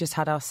 We've only just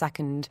had our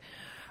second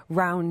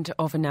round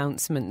of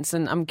announcements,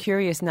 and I'm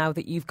curious, now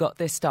that you've got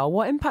this star,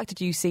 what impact did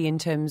you see in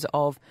terms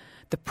of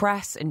the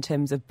press, in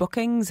terms of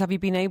bookings? Have you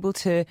been able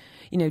to,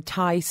 you know,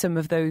 tie some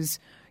of those,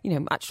 you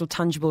know, actual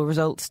tangible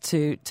results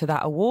to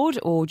that award,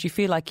 or do you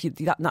feel like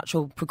that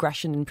natural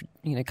progression and,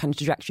 you know, kind of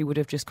trajectory would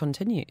have just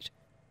continued?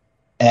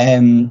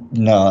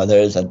 No,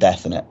 there is a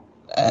definite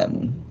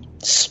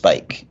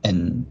spike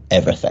in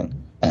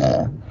everything.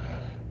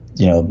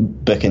 You know,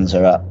 bookings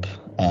are up.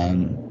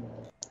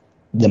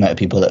 The amount of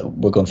people that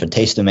were going for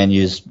tasting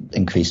menus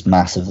increased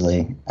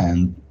massively,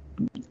 and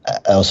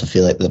I also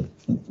feel like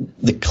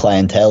the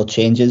clientele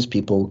changes.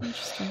 People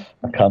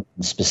are coming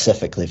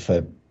specifically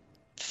for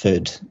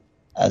food,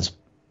 as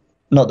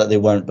not that they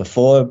weren't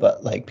before,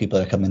 but like people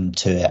are coming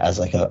to it as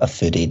like a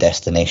foodie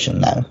destination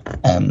now,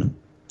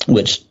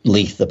 which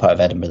Leith, the part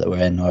of Edinburgh that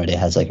we're in, already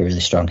has like a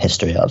really strong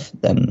history of.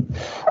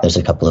 There's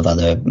a couple of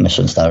other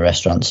Michelin style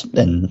restaurants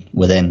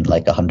within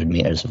like 100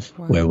 meters of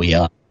where we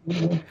are.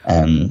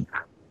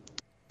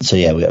 So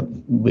yeah,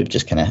 we've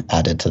just kind of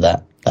added to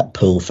that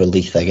pool for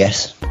Leith, I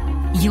guess.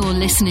 You're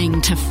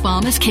listening to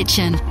Farmer's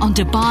Kitchen on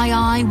Dubai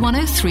Eye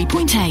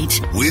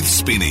 103.8. With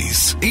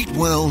Spinneys. Eat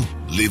well,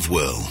 live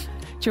well.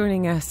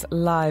 Joining us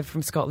live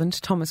from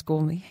Scotland, Thomas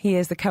Gormley. He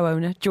is the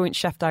co-owner, joint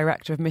chef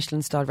director of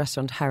Michelin-starred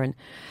restaurant Heron.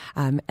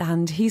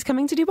 And he's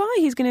coming to Dubai.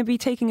 He's going to be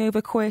taking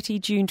over Quirty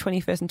June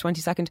 21st and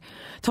 22nd.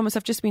 Thomas,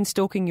 I've just been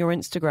stalking your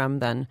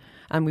Instagram then,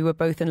 and we were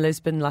both in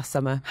Lisbon last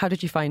summer. How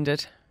did you find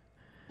it?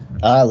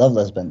 I love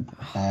Lisbon.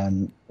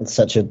 It's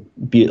such a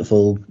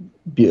beautiful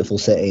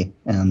city,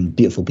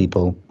 beautiful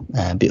people,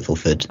 beautiful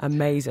food.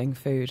 Amazing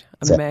food.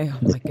 Oh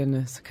my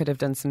goodness. Could have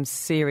done some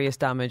serious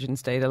damage and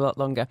stayed a lot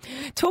longer.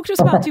 Talk to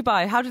us about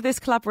Dubai. How did this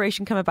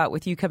collaboration come about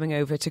with you coming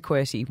over to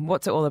Quirty?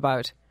 What's it all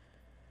about?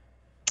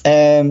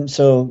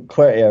 So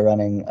Quirty are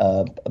running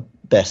a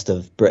Best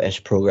of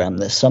British programme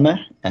this summer,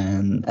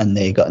 and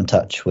they got in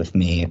touch with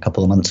me a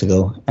couple of months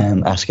ago,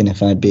 asking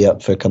if I'd be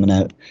up for coming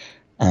out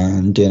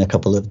and doing a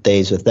couple of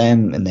days with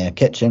them in their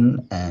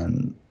kitchen,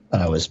 and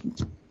I was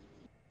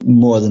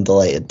more than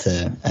delighted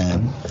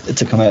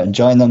to come out and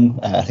join them.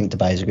 I think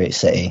Dubai is a great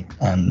city,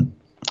 and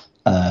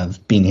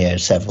I've been here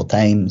several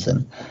times,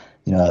 and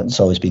you know, it's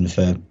always been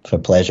for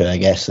pleasure, I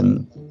guess.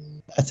 And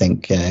I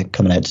think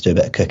coming out to do a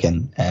bit of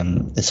cooking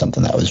is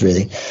something that I was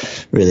really,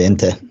 really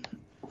into.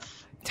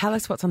 Tell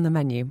us what's on the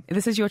menu.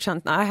 This is your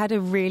chance. I had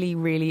a really,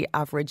 really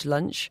average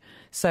lunch,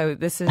 so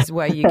this is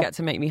where you get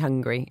to make me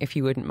hungry, if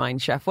you wouldn't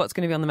mind, Chef. What's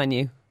going to be on the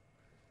menu?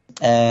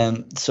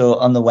 So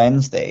on the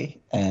Wednesday,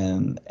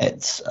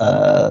 it's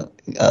a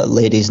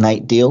ladies'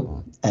 night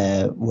deal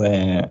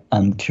where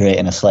I'm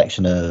curating a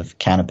selection of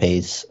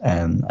canapes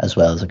as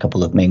well as a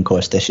couple of main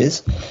course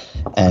dishes.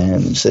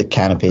 So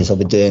canapes I'll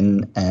be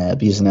doing, I'll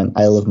be using an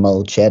Isle of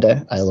Mull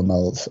cheddar. Isle of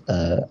Mull's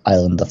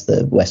island off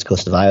the west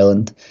coast of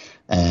Ireland.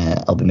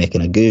 I'll be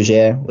making a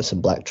gougere with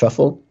some black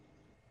truffle.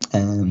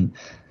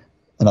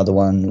 Another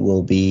one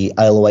will be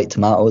Isle of Wight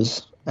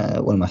tomatoes,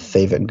 one of my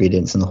favourite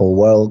ingredients in the whole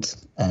world.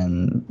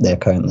 They're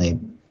currently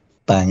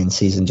bang in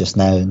season just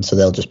now, and so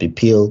they'll just be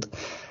peeled,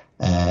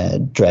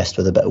 dressed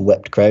with a bit of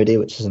whipped crowdie,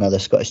 which is another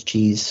Scottish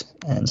cheese,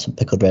 and some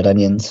pickled red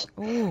onions.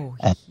 Oh,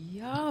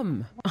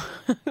 yum.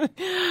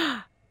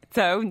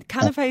 So,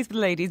 canapes for the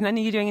ladies, and then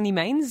are you doing any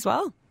mains as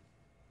well?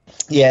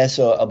 Yeah,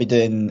 so I'll be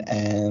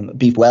doing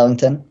beef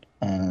Wellington,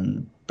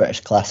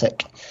 British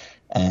classic,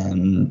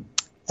 and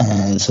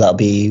so that'll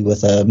be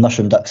with a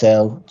mushroom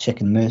duxelle,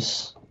 chicken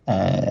mousse,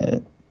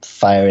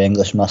 fiery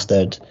English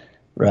mustard,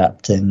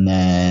 wrapped in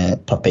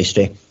puff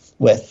pastry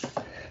with,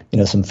 you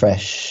know, some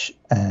fresh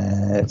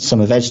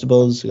summer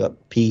vegetables. We've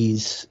got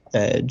peas,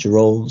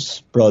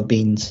 girolles, broad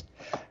beans,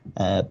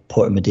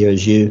 Port Madeira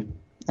jus,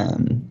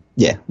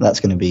 yeah, that's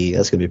going to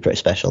be pretty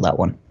special, that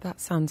one. That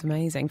sounds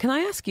amazing. Can I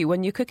ask you,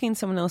 when you're cooking in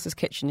someone else's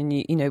kitchen, and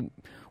you know,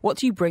 what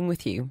do you bring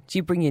with you? Do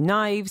you bring your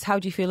knives? How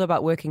do you feel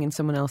about working in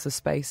someone else's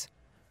space?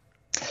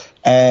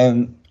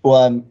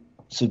 Well,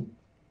 so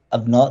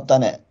I've not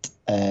done it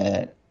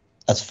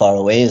as far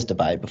away as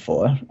Dubai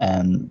before.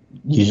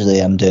 Usually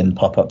I'm doing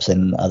pop-ups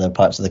in other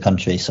parts of the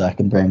country, so I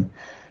can bring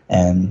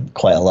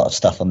quite a lot of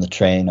stuff on the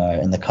train or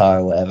in the car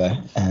or whatever.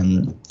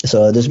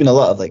 So there's been a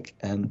lot of like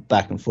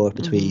back and forth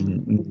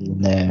between me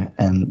and their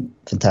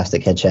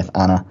fantastic head chef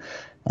Anna,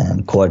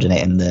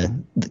 coordinating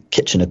the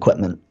kitchen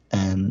equipment.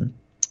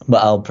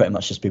 But I'll pretty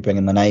much just be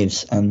bringing my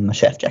knives and my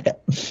chef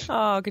jacket.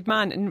 Oh, good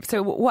man. And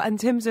so what, in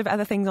terms of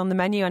other things on the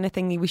menu,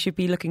 anything we should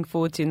be looking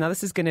forward to? Now,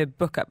 this is going to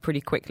book up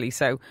pretty quickly,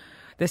 so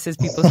this is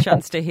people's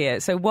chance to hear.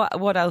 So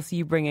what else are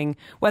you bringing,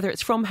 whether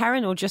it's from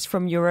Heron or just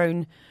from your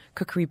own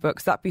cookery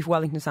books? That beef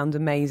Wellington sounds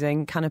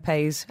amazing.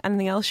 Canapes.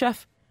 Anything else,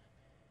 chef?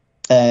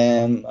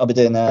 I'll be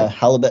doing a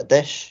halibut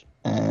dish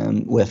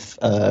with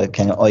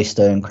kind of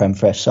oyster and creme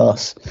fraiche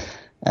sauce.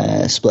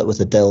 Split with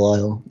a dill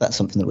oil. That's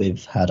something that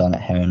we've had on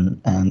at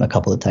Heron a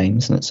couple of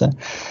times, and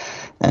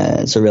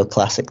it's a real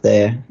classic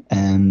there.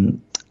 I'll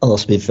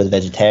also be, for the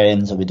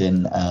vegetarians, I'll be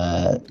doing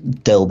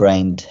dill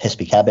brined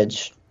hispy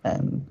cabbage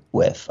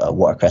with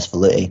watercress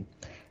velouté.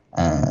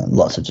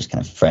 Lots of just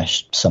kind of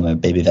fresh summer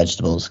baby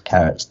vegetables,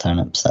 carrots,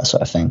 turnips, that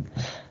sort of thing.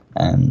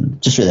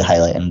 Just really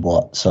highlighting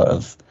what sort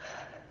of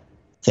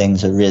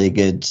things are really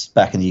good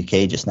back in the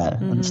UK just now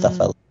and stuff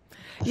like that.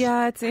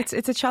 Yeah,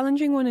 it's a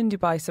challenging one in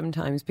Dubai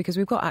sometimes, because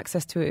we've got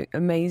access to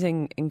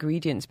amazing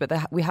ingredients, but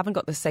we haven't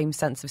got the same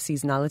sense of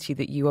seasonality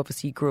that you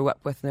obviously grew up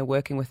with and are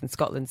working with in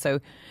Scotland. So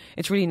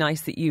it's really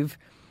nice that you've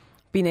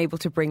been able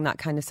to bring that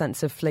kind of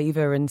sense of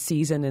flavour and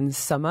season in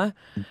summer.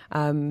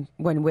 When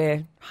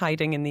we're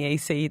hiding in the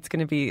AC, it's going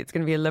to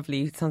be a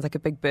lovely. It sounds like a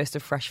big burst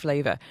of fresh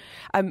flavour.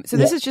 So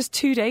this is just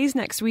 2 days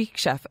next week,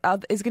 chef.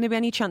 Is going to be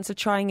any chance of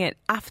trying it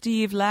after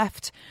you've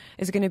left?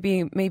 Is it going to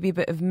be maybe a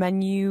bit of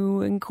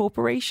menu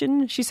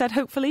incorporation? She said,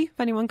 hopefully, if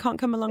anyone can't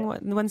come along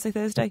on Wednesday,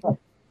 Thursday.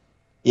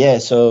 Yeah,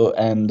 so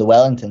the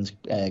Wellington's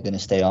going to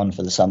stay on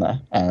for the summer.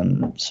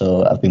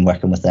 So I've been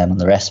working with them on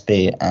the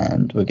recipe,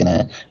 and we're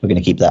gonna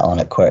keep that on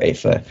at QWERTY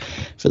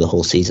for the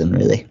whole season,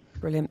 really.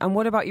 Brilliant. And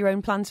what about your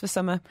own plans for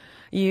summer?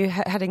 Are you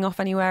heading off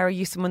anywhere? Are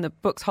you someone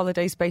that books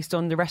holidays based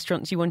on the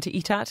restaurants you want to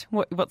eat at?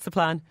 What's the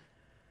plan?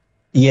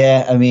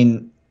 Yeah, I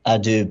mean, I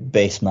do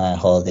base my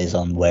holidays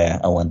on where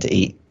I want to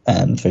eat.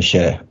 For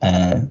sure.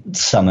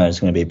 Summer is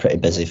going to be pretty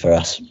busy for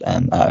us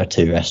at our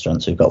two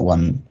restaurants. We've got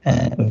one,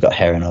 we've got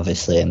Heron,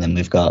 obviously, and then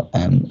we've got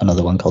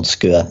another one called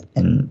Skua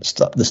in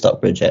the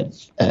Stockbridge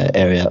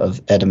area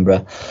of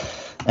Edinburgh.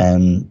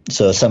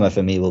 So summer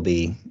for me will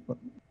be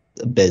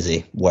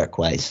busy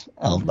work-wise.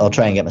 I'll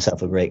try and get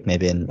myself a break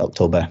maybe in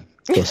October.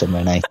 Go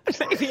somewhere nice.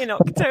 Maybe in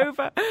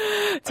October.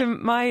 So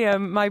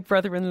my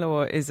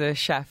brother-in-law is a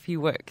chef. He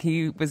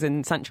was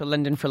in central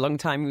London for a long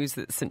time. He was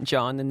at St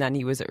John, and then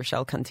he was at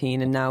Rochelle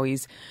Canteen, and now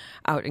he's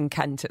out in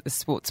Kent at the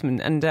Sportsman.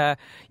 And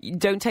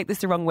don't take this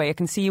the wrong way. I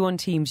can see you on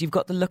Teams. You've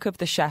got the look of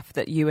the chef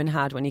that Ewan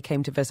had when he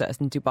came to visit us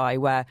in Dubai,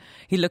 where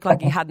he looked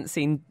like he hadn't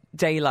seen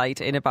daylight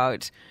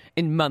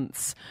in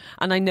months.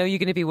 And I know you're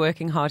going to be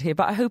working hard here,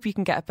 but I hope you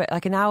can get a bit,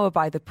 like an hour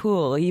by the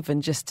pool,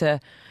 even just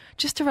to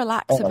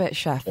relax a bit,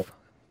 chef.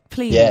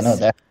 Please. Yeah, no,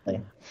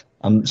 definitely.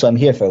 So I'm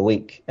here for a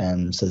week,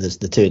 so there's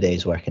the 2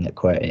 days working at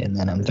QWERTY, and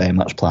then I'm very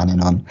much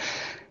planning on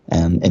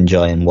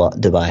enjoying what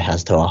Dubai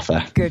has to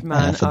offer. Good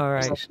man. All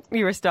right.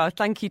 You're a star.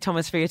 Thank you,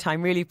 Thomas, for your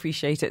time. Really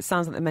appreciate it.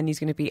 Sounds like the menu's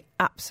going to be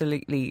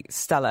absolutely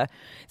stellar.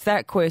 It's there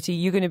at QWERTY.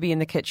 You're going to be in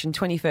the kitchen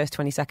 21st,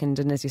 22nd,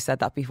 and as you said,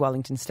 that beef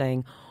Wellington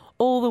staying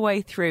all the way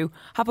through.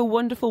 Have a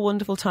wonderful,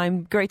 wonderful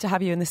time. Great to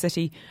have you in the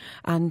city,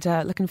 and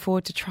looking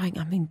forward to trying.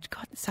 I mean,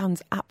 God, it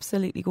sounds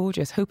absolutely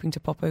gorgeous. Hoping to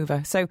pop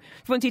over. So if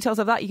you want details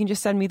of that, you can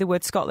just send me the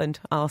word Scotland.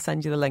 I'll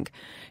send you the link.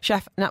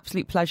 Chef, an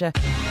absolute pleasure.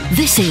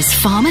 This is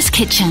Farmer's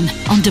Kitchen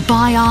on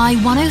Dubai Eye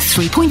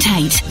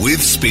 103.8.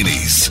 With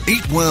Spinneys.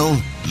 Eat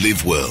well,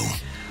 live well.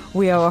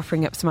 We are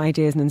offering up some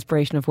ideas and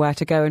inspiration of where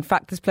to go. In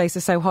fact, this place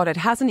is so hot it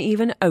hasn't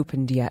even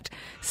opened yet.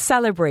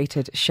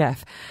 Celebrated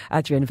chef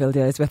Adrian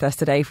Vilder is with us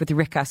today with the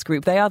Rikas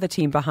Group. They are the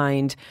team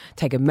behind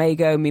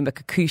Tegamago, Mima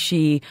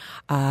Kakushi,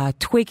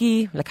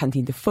 Twiggy, La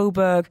Cantine de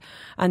Faubourg,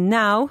 and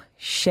now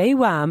Chez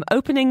Wham,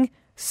 opening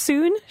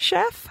soon,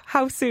 chef?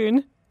 How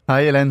soon?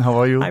 Hi, Hélène. How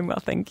are you? I'm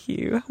well, thank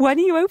you. When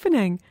are you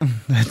opening?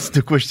 That's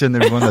the question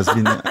everyone has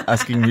been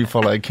asking me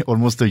for like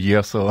almost a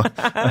year, so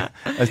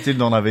I still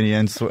don't have any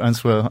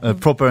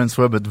proper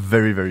answer, but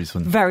very, very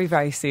soon. Very,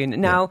 very soon.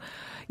 Now,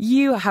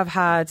 you have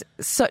had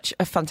such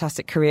a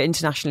fantastic career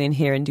internationally and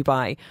here in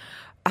Dubai.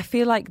 I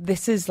feel like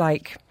this is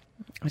like,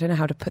 I don't know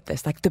how to put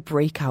this, like the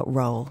breakout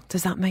role.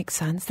 Does that make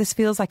sense? This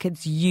feels like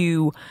it's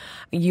you.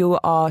 You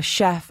are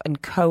chef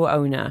and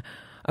co-owner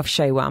of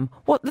Chez Wham.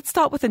 Let's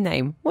start with the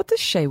name. What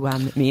does Chez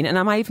Wham mean? And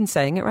am I even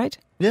saying it right?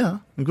 Yeah,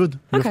 good.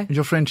 Okay.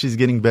 Your French is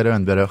getting better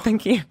and better.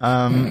 Thank you.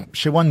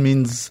 Chez Wham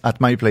means at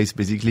my place,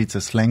 basically. It's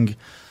a slang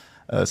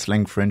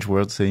slang French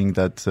word saying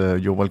that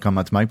you're welcome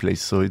at my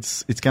place. So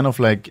it's kind of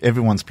like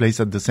everyone's place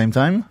at the same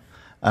time,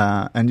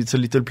 and it's a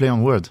little play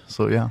on word.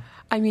 So yeah.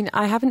 I mean,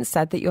 I haven't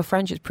said that you're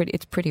French.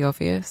 It's pretty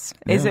obvious.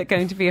 Yeah. Is it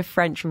going to be a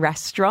French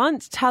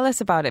restaurant? Tell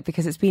us about it,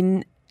 because it's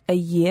been a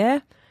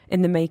year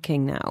in the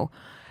making now.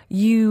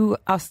 You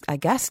are, I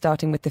guess,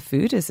 starting with the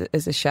food as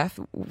a chef.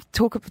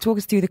 Talk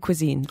us through the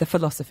cuisine, the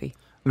philosophy.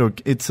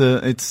 Look, it's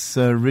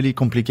really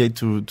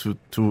complicated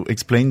to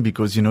explain,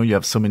 because you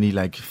have so many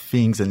like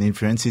things and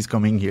influences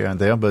coming here and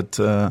there. But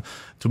to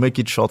make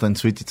it short and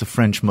sweet, it's a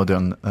French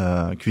modern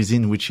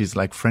cuisine, which is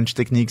like French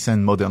techniques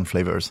and modern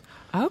flavors.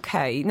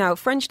 Okay, now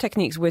French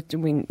techniques.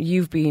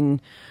 You've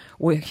been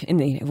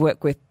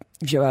work with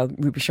Joël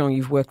Robuchon.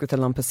 You've worked with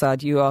Alain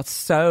Passade. You are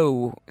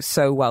so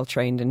well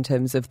trained in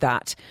terms of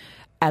that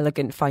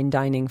elegant fine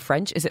dining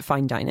French. Is it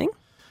fine dining?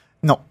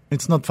 No,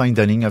 it's not fine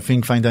dining. I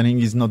think fine dining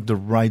is not the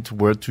right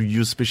word to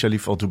use, especially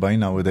for Dubai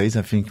nowadays.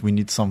 I think we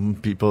need some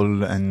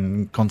people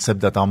and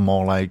concepts that are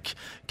more like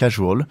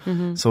casual.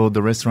 Mm-hmm. So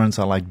the restaurants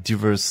are like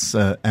diverse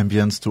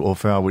ambience to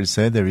offer, I will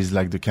say. There is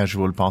like the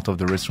casual part of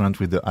the restaurant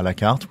with the a la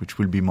carte, which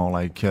will be more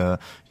like,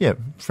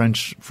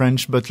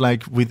 French, but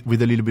like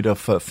with a little bit of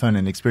fun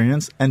and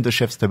experience. And the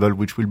chef's table,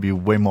 which will be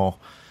way more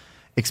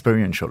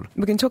experiential.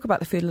 We can talk about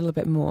the food a little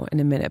bit more in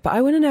a minute, but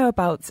I want to know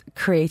about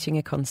creating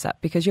a concept,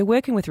 because you're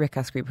working with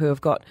Rikas Group, who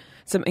have got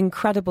some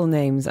incredible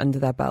names under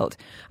their belt,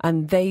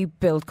 and they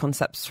build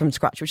concepts from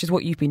scratch, which is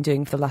what you've been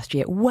doing for the last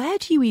year. Where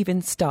do you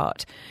even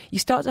start? You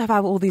start to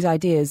have all these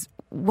ideas.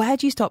 Where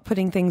do you start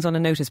putting things on a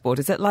notice board?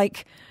 Is it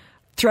like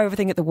throw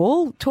everything at the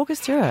wall? Talk us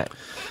through it.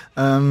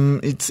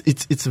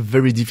 It's a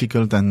very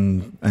difficult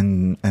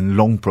and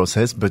long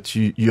process, but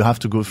you have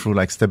to go through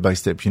like step by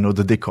step.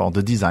 The decor,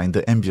 the design,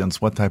 the ambience,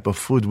 what type of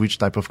food, which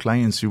type of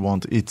clients you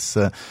want. It's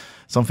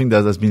something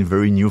that has been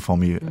very new for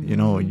me.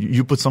 Mm-hmm.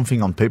 You put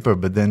something on paper,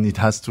 but then it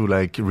has to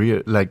like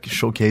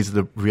showcase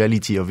the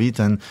reality of it,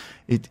 and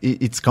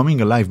it's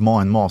coming alive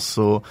more and more.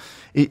 So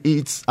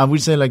it's I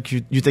would say like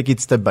you take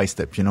it step by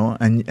step,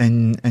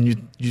 and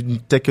you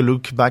take a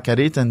look back at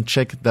it and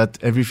check that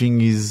everything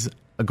is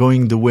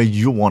going the way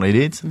you wanted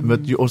it, mm-hmm.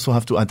 but you also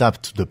have to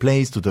adapt to the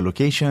place, to the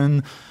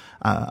location.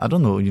 I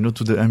don't know,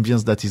 to the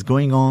ambience that is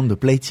going on, the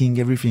plating,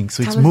 everything.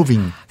 So it's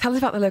moving. Tell us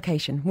about the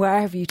location.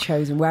 Where have you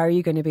chosen? Where are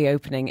you going to be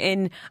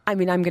opening?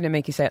 I'm going to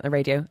make you say it on the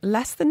radio.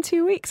 Less than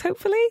 2 weeks,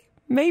 hopefully?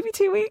 Maybe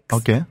 2 weeks?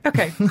 Okay.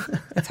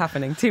 It's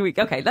happening. 2 weeks.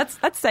 Okay,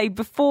 let's say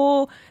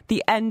before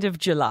the end of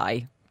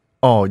July.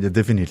 Oh, yeah,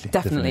 definitely. Okay.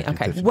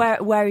 Definitely.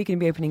 Where are you going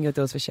to be opening your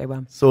doors for Chez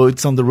Wham? So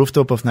it's on the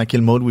rooftop of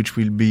Nakheel Mall, which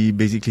will be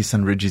basically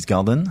St. Regis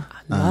Garden.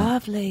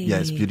 Lovely. Yeah,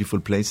 it's a beautiful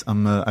place.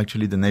 I'm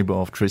actually the neighbor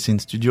of Tracy in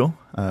studio,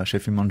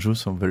 Chef Imanju,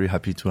 so I'm very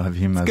happy to have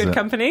him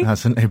company.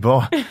 As a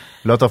neighbor.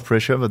 Lot of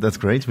pressure, but that's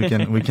great.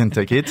 We can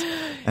take it.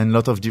 And a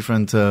lot of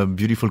different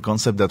beautiful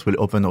concepts that will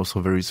open also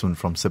very soon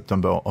from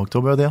September or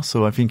October there.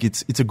 So I think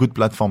it's a good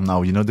platform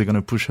now. They're going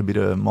to push a bit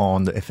more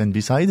on the F&B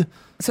side.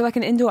 So like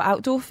an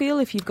indoor-outdoor feel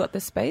if you've got the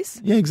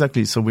space? Yeah, exactly.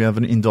 So we have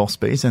an indoor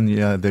space, and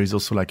there is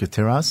also like a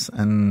terrace,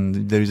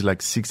 and there is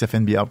like 6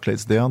 F&B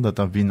outlets there that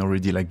have been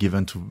already like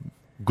given to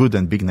good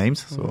and big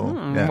names. So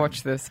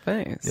watch this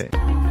space.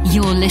 Yeah.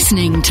 You're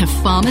listening to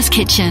Farmer's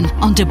Kitchen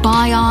on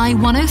Dubai Eye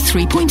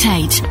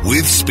 103.8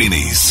 with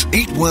Spinneys.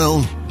 Eat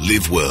well,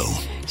 live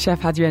well. Chef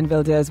Hadrien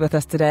Wilder is with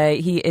us today.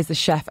 He is the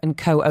chef and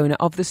co-owner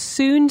of the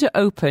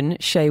soon-to-open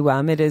Chez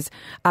Wham. It is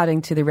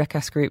adding to the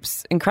Rikas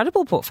Group's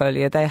incredible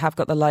portfolio. They have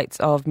got the likes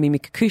of Mimi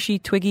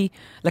Kikuchi, Twiggy,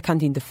 La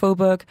Cantine de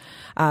Faubourg.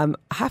 I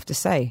have to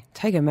say,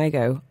 Tego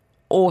Mego,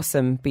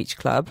 awesome beach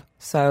club.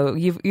 So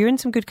you're in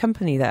some good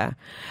company there.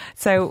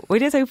 So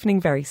it is opening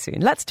very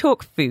soon. Let's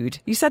talk food.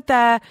 You said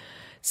there,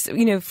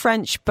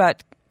 French,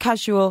 but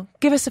casual.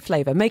 Give us a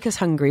flavour. Make us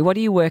hungry. What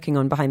are you working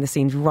on behind the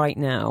scenes right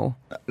now?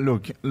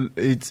 Look,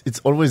 it's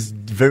always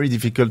very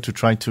difficult to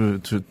try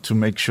to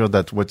make sure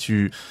that what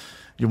you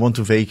want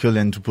to vehicle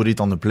and to put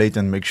it on the plate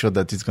and make sure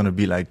that it's going to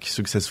be like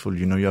successful.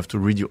 You have to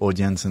read your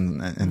audience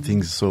and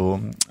things. So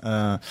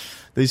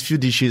there's few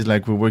dishes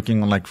like we're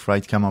working on like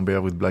fried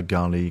camembert with black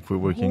garlic. We're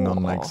working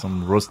on like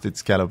some roasted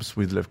scallops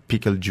with like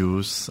pickle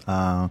juice.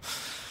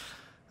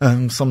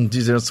 Some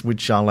desserts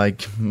which are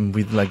like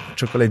with like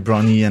chocolate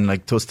brownie and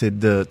like toasted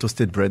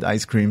bread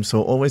ice cream.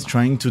 So always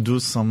trying to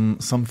do some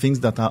things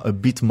that are a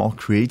bit more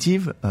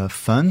creative,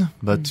 fun,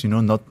 but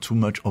not too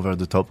much over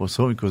the top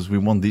also, because we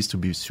want this to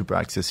be super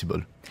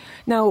accessible.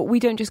 Now, we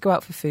don't just go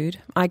out for food.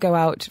 I go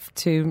out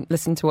to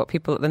listen to what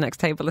people at the next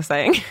table are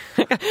saying.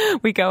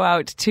 We go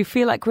out to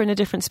feel like we're in a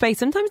different space,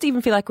 sometimes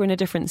even feel like we're in a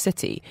different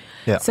city.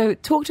 Yeah. So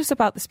talk to us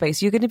about the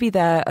space. You're going to be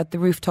there at the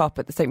rooftop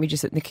at the St.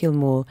 Regis at Nakheel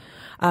Mall.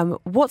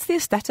 What's the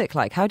aesthetic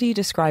like? How do you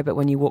describe it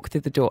when you walk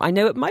through the door? I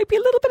know it might be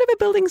a little bit of a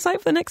building site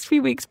for the next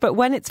few weeks, but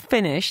when it's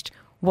finished,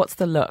 what's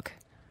the look?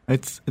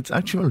 It's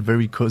actually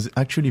very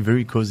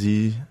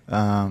cozy,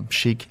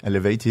 chic,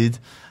 elevated,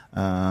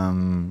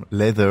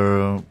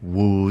 leather,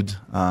 wood.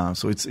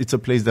 So it's a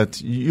place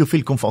that you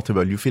feel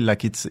comfortable. You feel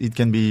like it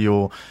can be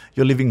your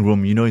living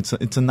room. You know, it's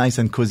a nice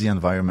and cozy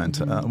environment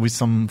with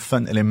some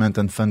fun element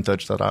and fun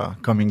touch that are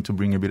coming to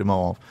bring a bit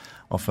more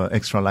of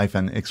extra life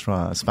and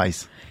extra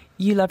spice.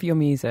 You love your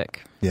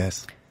music.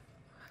 Yes.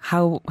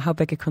 How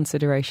big a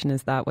consideration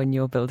is that when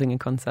you're building a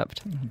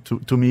concept?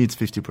 To me, it's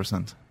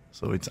 50%.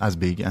 So it's as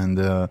big, and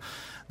the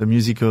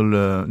musical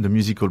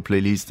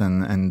playlist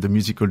and the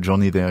musical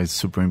journey there is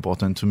super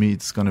important to me.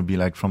 It's gonna be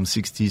like from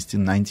 60s to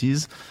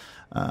 90s.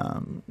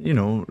 You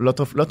know, lot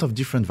of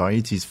different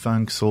varieties: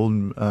 funk,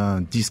 soul,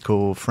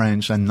 disco,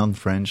 French and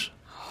non-French.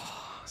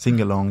 Sing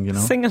along, you know.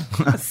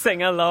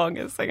 Sing along.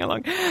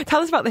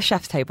 Tell us about the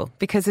chef's table,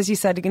 because as you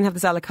said, you're going to have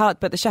this a la carte,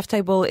 but the chef's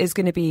table is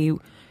going to be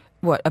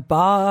what, a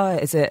bar?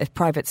 Is it a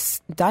private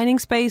dining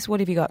space? What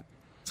have you got?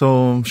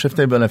 So chef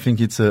table, I think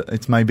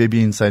it's my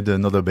baby inside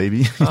another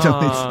baby. You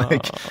know,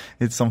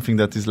 it's something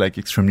that is like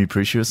extremely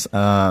precious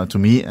to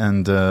me,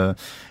 and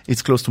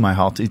it's close to my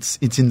heart. It's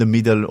in the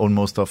middle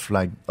almost of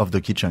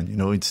the kitchen. You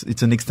know, it's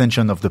an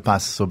extension of the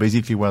past. So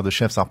basically, where the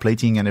chefs are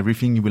plating and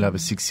everything, you will have a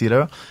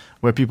 6-seater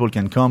where people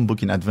can come,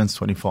 book in advance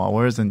 24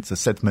 hours, and it's a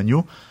set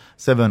menu.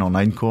 7 or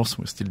 9 course.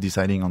 We're still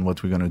deciding on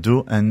what we're going to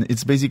do. And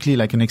it's basically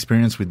like an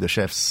experience with the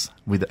chefs,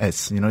 with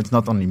S. You know, it's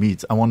not only me.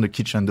 I want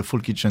the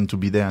full kitchen to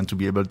be there and to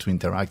be able to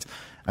interact.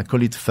 I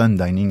call it fun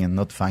dining and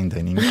not fine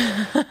dining.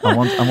 I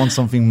want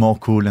something more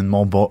cool and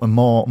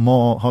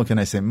more, how can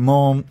I say,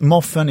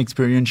 more fun,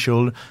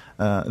 experiential,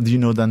 you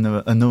know, than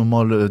a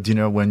normal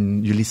dinner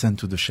when you listen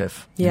to the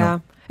chef. Yeah. You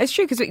know? It's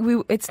true, because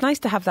it's nice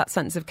to have that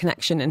sense of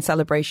connection and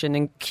celebration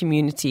and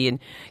community. And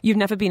you've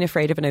never been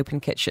afraid of an open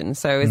kitchen,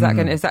 so is that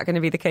going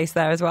to be the case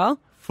there as well?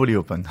 Fully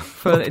open,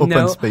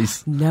 open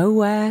space,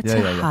 nowhere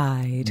to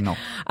hide. No.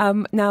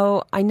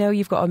 Now I know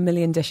you've got a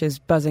million dishes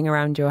buzzing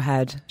around your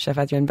head, Chef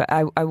Adrien, but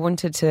I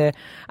wanted to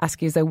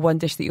ask you: is there one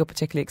dish that you're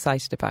particularly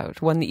excited about?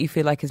 One that you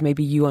feel like is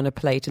maybe you on a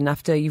plate, and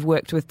after you've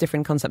worked with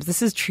different concepts,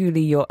 this is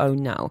truly your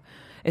own now.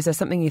 Is there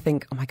something you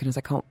think, oh my goodness,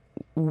 I can't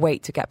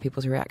wait to get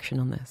people's reaction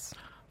on this?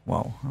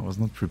 Wow, I was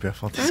not prepared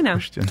for this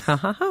question.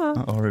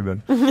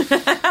 Horrible. You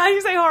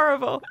say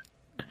horrible.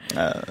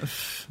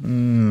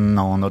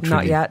 No, not really.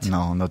 Not yet?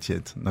 No, not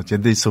yet.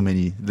 There's so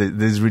many.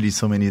 There's really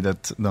so many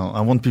that, no, I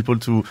want people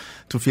to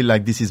feel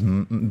like this is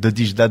the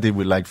dish that they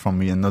would like from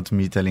me, and not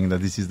me telling that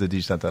this is the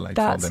dish that I like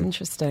for them. That's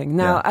interesting.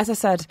 Now, as I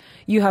said,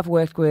 you have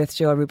worked with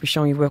Joël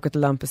Robuchon, you've worked with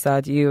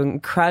L'Ambassade, you're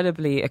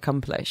incredibly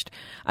accomplished.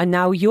 And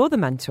now you're the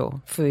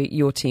mentor for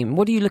your team.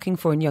 What are you looking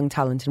for in young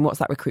talent, and what's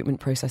that recruitment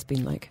process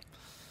been like?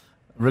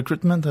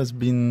 Recruitment has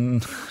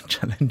been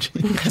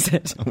challenging, Has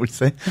it? I would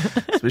say,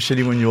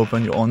 especially when you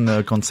open your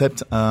own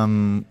concept.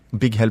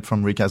 Big help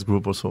from Recast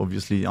Group also,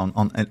 obviously,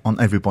 on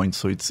every point.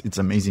 So it's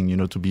amazing, you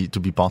know, to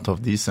be part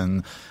of this.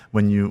 And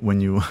when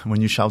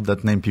you shout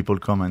that name, people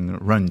come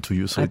and run to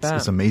you. So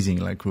it's amazing.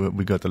 Like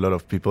we got a lot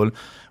of people.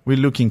 We're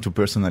looking to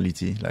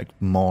personality, like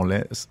more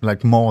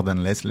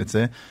than less, let's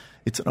say.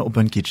 It's an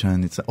open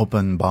kitchen, it's an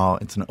open bar,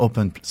 it's an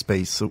open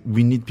space. So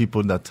we need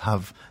people that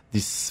have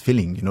this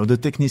feeling. You know, the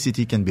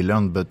technicity can be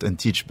learned and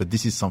teach, but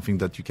this is something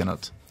that you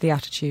cannot. The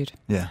attitude.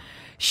 Yeah.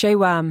 Chez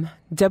Wham,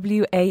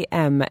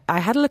 WAM. I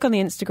had a look on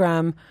the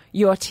Instagram.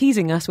 You are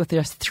teasing us with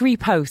just 3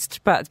 posts,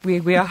 but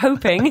we are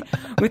hoping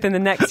within the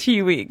next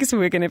few weeks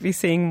we're going to be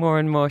seeing more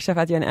and more. Chef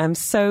Adrien, I'm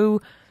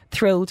so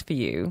thrilled for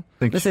you.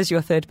 This is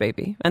your 3rd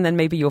baby, and then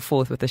maybe your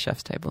 4th with the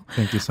chef's table.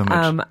 Thank you so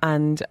much.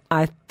 And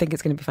I think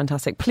it's going to be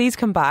fantastic. Please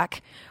come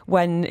back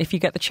if you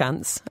get the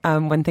chance,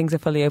 when things are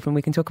fully open.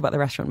 We can talk about the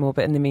restaurant more,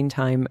 but in the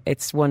meantime,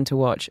 it's one to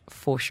watch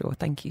for sure.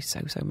 Thank you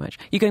so much.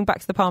 You're going back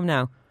to the Palm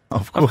now?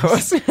 Of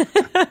course.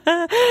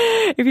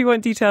 If you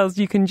want details,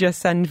 you can just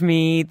send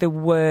me the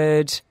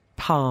word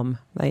Palm.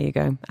 There you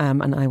go.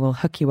 And I will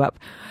hook you up.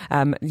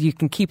 You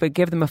can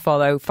give them a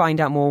follow, find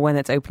out more when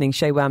it's opening.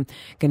 Chez Wham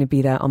going to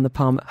be there on the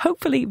Palm,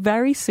 hopefully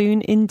very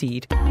soon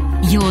indeed.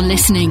 You're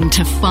listening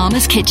to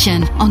Farmer's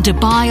Kitchen on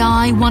Dubai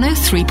Eye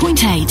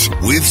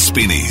 103.8. With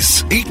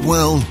Spinneys. Eat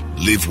well,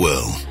 live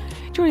well.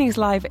 Joining us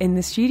live in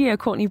the studio,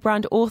 Courtney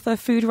Brand, author,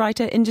 food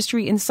writer,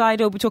 industry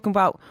insider. We're talking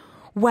about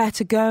where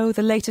to go,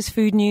 the latest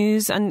food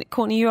news. And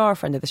Courtney, you are a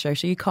friend of the show,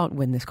 so you can't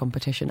win this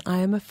competition, I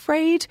am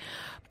afraid.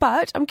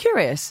 But I'm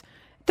curious,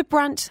 the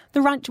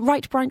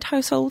Wright Brandt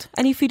household,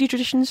 any foodie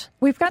traditions?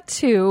 We've got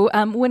 2.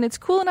 When it's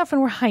cool enough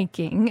and we're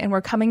hiking and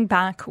we're coming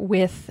back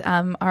with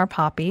our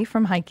Poppy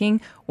from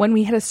hiking, when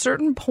we hit a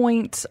certain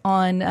point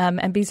on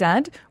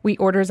MBZ, we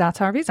order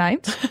Zaatar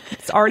Vizite.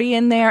 It's already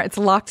in there. It's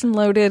locked and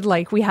loaded.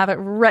 Like, we have it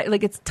right.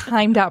 Like, it's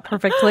timed out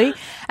perfectly.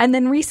 And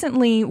then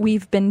recently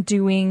we've been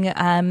doing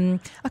a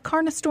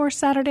Carne Store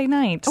Saturday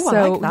night. Oh, so,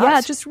 I like that.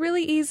 Yeah, just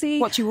really easy.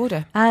 What do you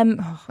order?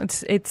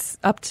 It's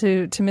up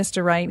to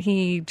Mr. Wright.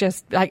 He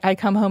just, I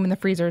come home and the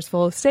freezer is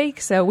full of steak.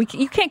 So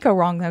you can't go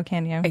wrong though,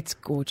 can you? It's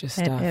gorgeous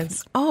stuff. It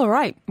is. All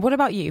right. What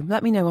about you?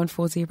 Let me know on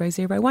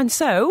 4001.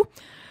 So,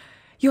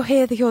 You're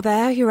here, you're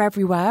there, you're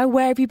everywhere.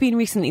 Where have you been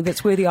recently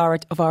that's worthy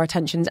of our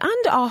attentions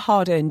and our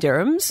hard-earned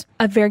dirhams?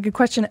 A very good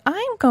question.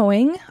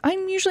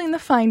 I'm usually in the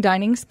fine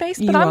dining space,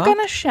 but I'm going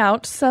to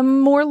shout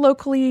some more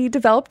locally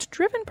developed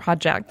driven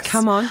projects.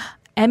 Come on.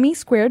 Emmy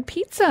Squared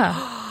Pizza.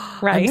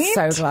 Right?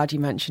 I'm so glad you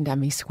mentioned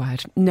Emmy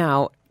Squared.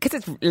 Now, because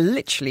it's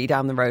literally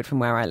down the road from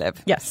where I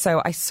live. Yes.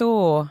 So I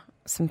saw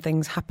some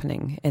things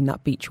happening in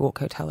that Beach Walk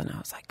Hotel and I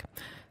was like,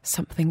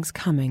 something's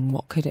coming.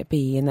 What could it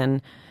be? And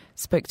then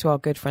spoke to our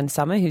good friend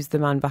Summer, who's the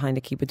man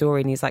behind Akibadori,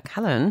 and he's like,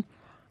 Helen,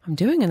 I'm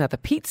doing another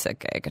pizza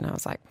gig. And I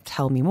was like,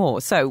 tell me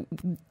more. So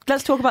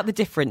let's talk about the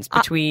difference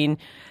between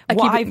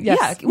not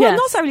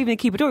necessarily even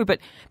Akibadori, but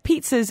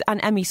pizzas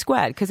and Emmy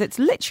Squared, because it's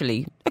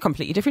literally a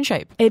completely different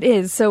shape. It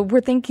is. So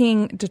we're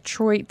thinking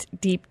Detroit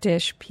deep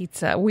dish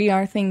pizza. We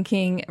are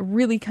thinking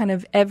really kind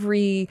of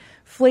every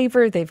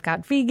flavor. They've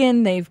got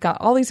vegan. They've got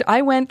all these.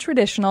 I went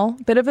traditional,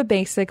 bit of a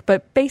basic,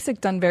 but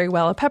basic done very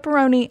well. A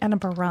pepperoni and a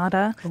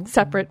burrata,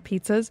 separate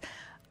pizzas.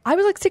 I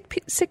was like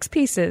six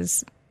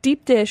pieces.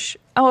 Deep dish.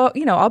 Oh,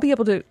 I'll be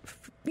able to,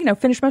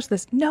 finish most of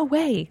this. No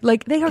way.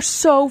 Like, they are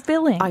so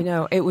filling. I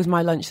know. It was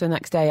my lunch the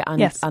next day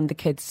and the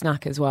kids'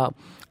 snack as well.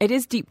 It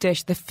is deep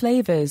dish. The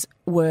flavours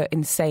were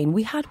insane.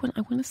 We had one,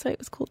 I want to say it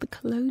was called the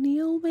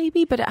Colonial,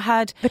 maybe, but it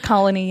had... The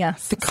Colony,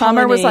 yes. The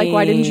Summer was like,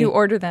 why didn't you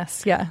order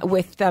this? Yeah.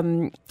 With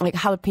like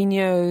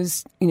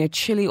jalapenos,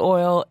 chili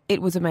oil.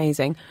 It was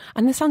amazing.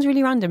 And this sounds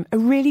really random. A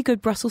really good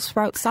Brussels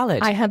sprout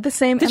salad. I had the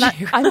same.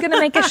 I'm going to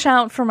make a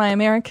shout for my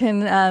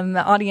American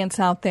audience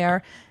out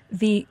there.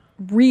 The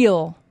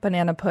real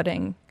banana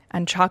pudding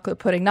and chocolate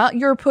pudding, not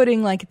your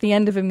pudding like at the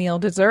end of a meal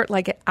dessert,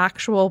 like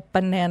actual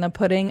banana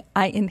pudding.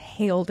 I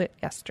inhaled it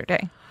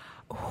yesterday.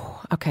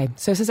 Okay,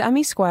 so this is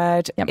Emmy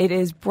Squared. Yep. It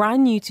is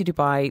brand new to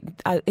Dubai.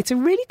 It's a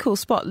really cool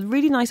spot.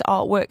 Really nice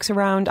artworks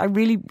around.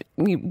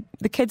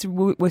 The kids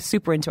were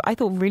super into it. I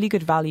thought really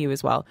good value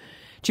as well.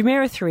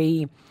 Jumeirah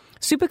 3,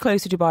 super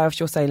close to Dubai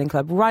Offshore Sailing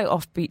Club, right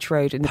off Beach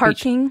Road. In the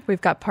parking. Beach.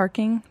 We've got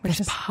parking. There's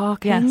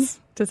parking. Yes.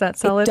 Does that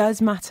sell it? It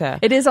does matter.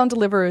 It is on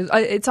Deliveroo.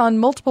 It's on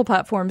multiple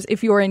platforms.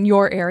 If you're in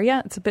your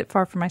area, it's a bit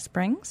far from my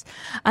Springs.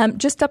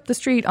 Just up the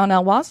street on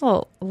Al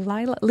Wasl,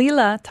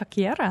 Lila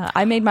Takiera.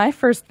 I made my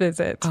first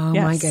visit. Oh,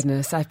 yes. My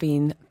goodness. I've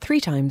been 3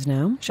 times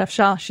now. Chef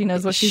Shah, she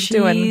knows what she's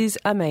doing. She's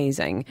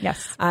amazing.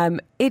 Yes.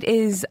 It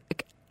is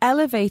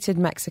elevated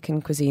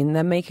Mexican cuisine.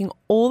 They're making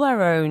all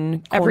their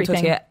own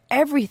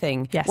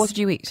everything. Yes. What did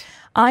you eat?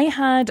 I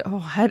had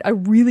a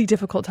really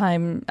difficult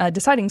time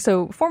deciding.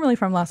 So, formerly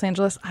from Los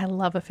Angeles, I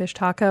love a fish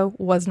taco.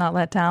 Was not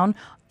let down.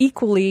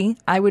 Equally,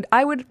 I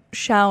would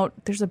shout.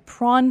 There's a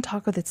prawn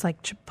taco that's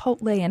like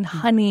chipotle and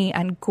honey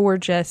and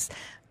gorgeous.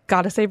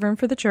 Gotta save room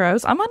for the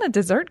churros. I'm on a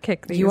dessert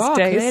kick these days. You are,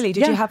 clearly.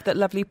 Did you have that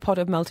lovely pot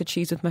of melted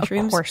cheese with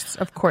mushrooms?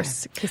 Of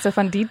course. Queso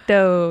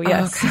fundito,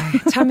 yes. Okay.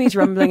 Tummy's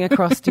rumbling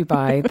across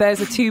Dubai. There's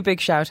a 2 big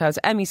shout-outs,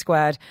 Emmy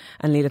Squared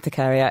and Lila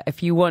Takeria.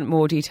 If you want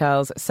more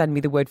details, send me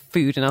the word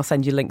food and I'll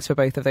send you links for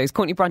both of those.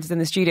 Courtney Brandt is in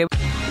the studio.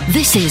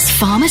 This is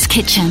Farmer's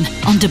Kitchen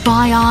on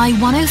Dubai Eye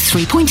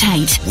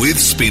 103.8. With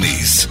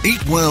Spinneys.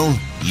 Eat well,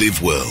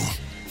 live well.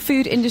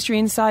 Food industry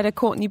insider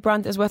Courtney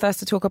Brandt is with us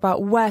to talk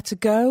about where to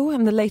go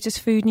and the latest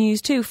food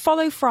news too.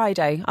 Follow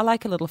Friday. I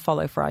like a little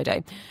Follow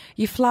Friday.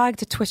 You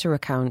flagged a Twitter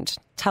account.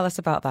 Tell us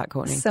about that,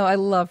 Courtney. So I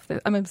love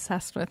this. I'm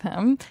obsessed with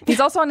him.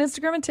 He's also on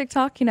Instagram and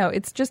TikTok.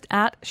 It's just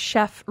at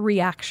Chef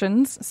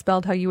Reactions,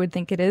 spelled how you would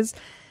think it is.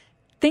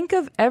 Think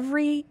of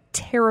every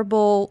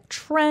terrible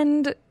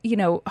trend,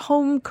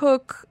 home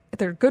cook.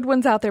 There are good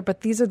ones out there,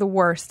 but these are the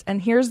worst.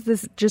 And here's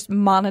this just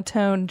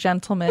monotone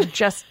gentleman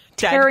just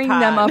tearing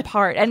them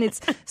apart. And it's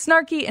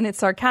snarky and it's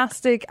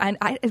sarcastic. And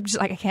I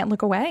can't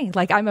look away.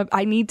 Like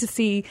I need to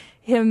see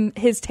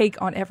his take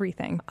on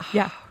everything.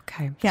 Yeah.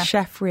 Okay. Yeah.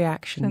 Chef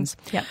Reactions.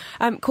 Yeah.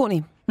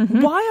 Courtney,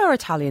 why are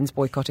Italians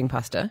boycotting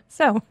pasta?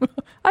 So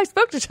I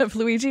spoke to Chef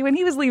Luigi when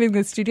he was leaving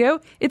the studio.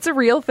 It's a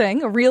real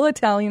thing. A real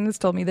Italian has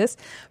told me this.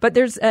 But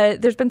there's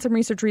been some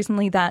research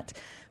recently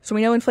so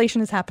we know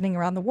inflation is happening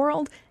around the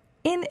world.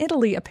 In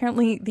Italy,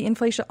 apparently the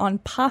inflation on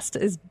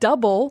pasta is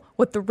double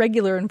what the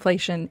regular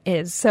inflation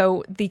is.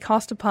 So the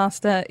cost of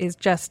pasta is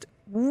just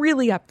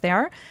really up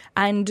there.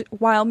 And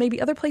while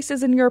maybe other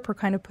places in Europe are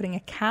kind of putting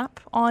a cap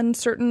on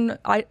certain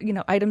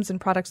items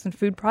and products and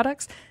food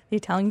products, the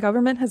Italian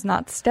government has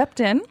not stepped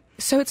in.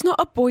 So it's not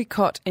a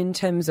boycott in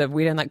terms of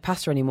we don't like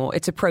pasta anymore.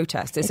 It's a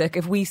protest. It's like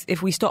if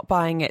we stop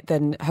buying it,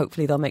 then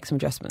hopefully they'll make some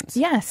adjustments.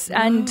 Yes,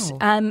 wow.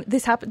 And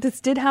this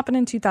did happen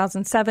in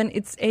 2007.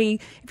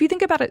 If you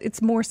think about it,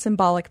 it's more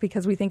symbolic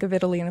because we think of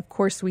Italy and of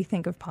course we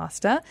think of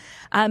pasta.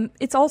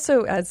 It's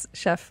also, as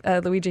Chef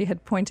Luigi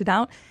had pointed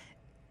out,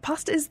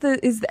 pasta is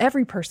the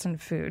every person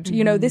food.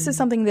 This is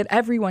something that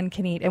everyone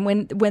can eat. And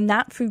when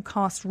that food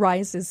cost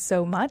rises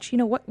so much,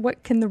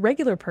 what can the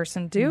regular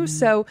person do?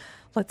 So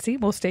let's see.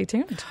 We'll stay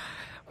tuned.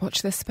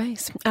 Watch this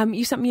space.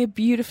 You sent me a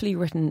beautifully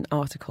written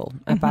article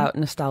about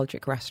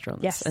nostalgic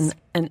restaurants. Yes.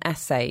 An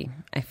essay,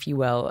 if you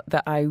will,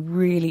 that I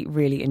really,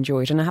 really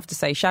enjoyed. And I have to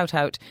say, shout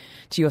out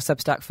to your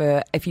Substack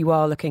for if you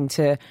are looking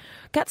to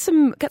get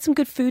some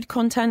good food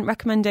content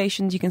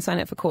recommendations. You can sign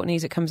up for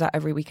Courtney's. It comes out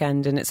every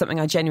weekend, and it's something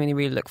I genuinely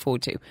really look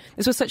forward to.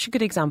 This was such a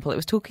good example. It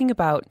was talking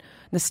about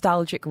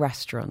nostalgic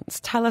restaurants.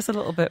 Tell us a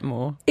little bit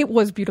more. It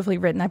was beautifully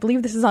written. I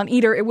believe this is on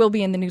Eater. It will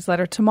be in the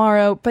newsletter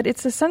tomorrow. But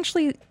it's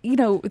essentially,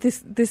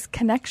 this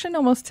connection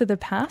almost to the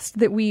past,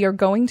 that we are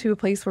going to a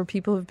place where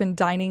people have been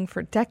dining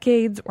for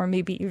decades, or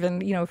maybe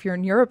even, if you're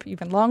in Europe,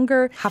 even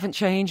longer. Haven't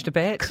changed a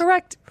bit.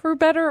 Correct. For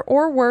better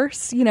or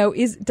worse,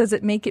 does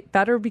it make it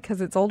better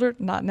because it's older?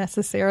 Not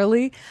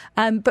necessarily.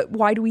 But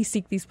why do we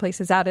seek these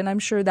places out? And I'm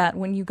sure that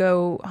when you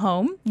go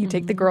home, you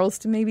take the girls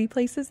to maybe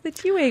places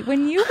that you ate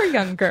when you were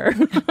younger.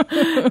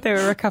 There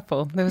were a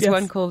couple. There was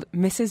one called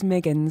Mrs.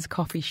 Miggin's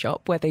Coffee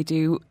Shop, where they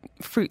do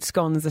fruit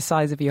scones the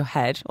size of your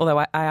head. Although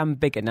I am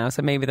bigger now,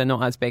 so maybe they're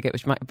not as big,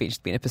 which might be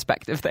just been a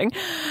perspective thing.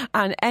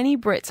 And any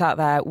Brits out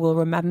there will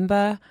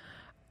remember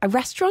a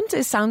restaurant.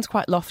 It sounds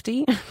quite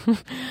lofty.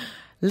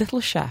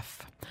 Little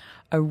Chef.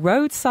 A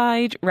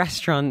roadside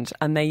restaurant,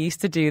 and they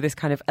used to do this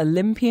kind of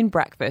Olympian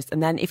breakfast.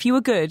 And then if you were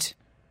good,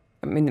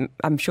 I mean,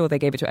 I'm sure they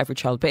gave it to every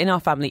child, but in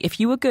our family, if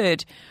you were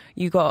good,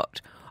 you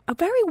got a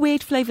very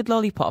weird flavoured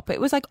lollipop. It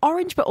was like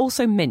orange, but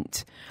also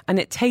mint. And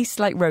it tastes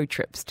like road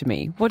trips to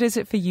me. What is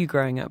it for you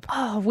growing up?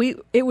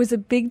 It was a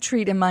big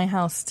treat in my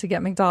house to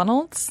get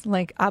McDonald's.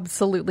 Like,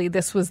 absolutely.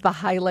 This was the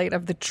highlight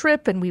of the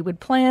trip, and we would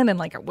plan and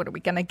like, what are we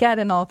going to get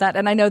and all of that.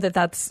 And I know that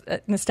that's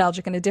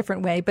nostalgic in a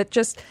different way, but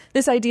just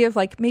this idea of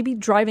like maybe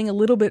driving a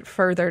little bit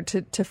further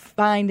to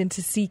find and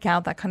to seek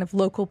out that kind of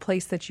local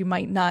place that you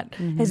might not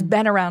has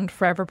been around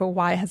forever, but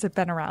why has it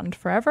been around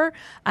forever?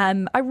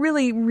 I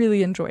really,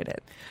 really enjoyed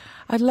it.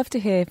 I'd love to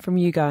hear from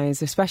you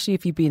guys, especially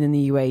if you've been in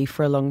the UAE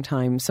for a long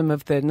time, some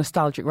of the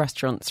nostalgic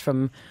restaurants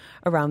from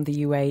around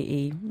the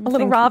UAE. A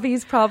little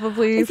Ravi's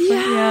probably.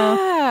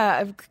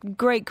 Yeah, a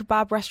great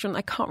kebab restaurant.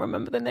 I can't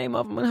remember the name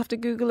of. I'm going to have to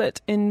Google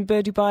it, in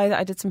Bur Dubai, that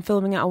I did some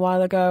filming at a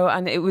while ago.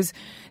 And it was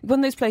one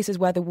of those places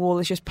where the wall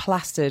is just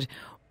plastered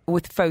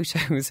with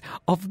photos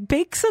of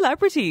big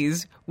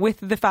celebrities with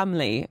the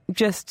family.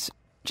 Just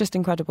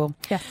incredible.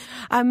 Yes.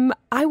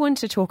 I want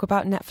to talk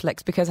about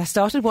Netflix because I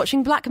started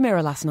watching Black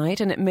Mirror last night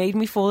and it made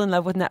me fall in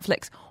love with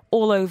Netflix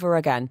all over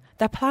again.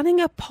 They're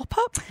planning a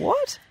pop-up?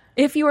 What?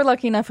 If you were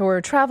lucky enough or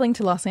traveling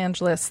to Los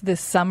Angeles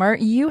this summer,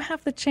 you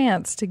have the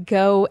chance to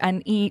go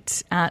and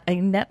eat at a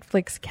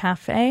Netflix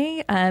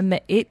cafe.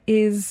 It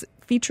is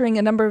featuring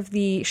a number of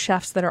the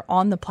chefs that are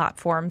on the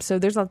platform. So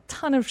there's a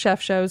ton of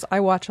chef shows. I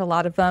watch a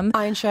lot of them.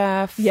 Iron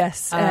Chef.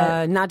 Yes.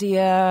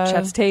 Nadia.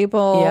 Chef's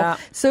Table. Yeah.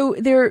 So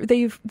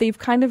they've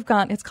kind of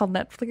gone, it's called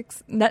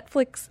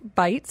Netflix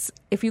Bites.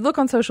 If you look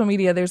on social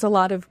media, there's a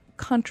lot of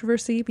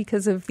controversy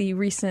because of the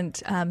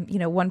recent,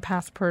 one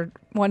password,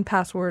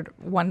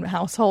 one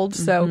household.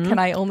 So can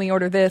I only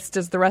order this?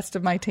 Does the rest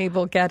of my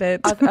table get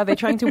it? Are they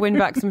trying to win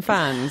back some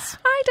fans?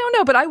 I don't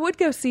know, but I would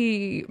go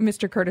see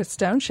Mr. Curtis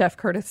Stone, Chef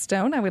Curtis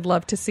Stone. I would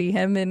love to see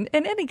him in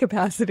any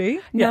capacity.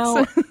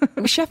 No,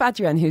 Yes. Chef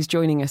Adrian, who's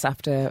joining us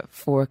after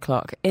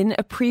 4:00, in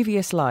a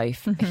previous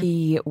life,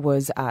 he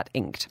was at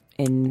Inked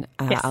in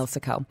Al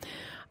Sakal.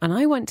 And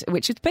I went,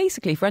 which is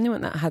basically, for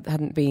anyone that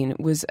hadn't been,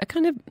 was a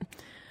kind of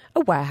a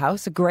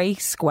warehouse, a grey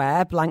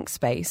square, blank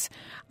space.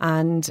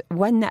 And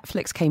when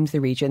Netflix came to the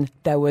region,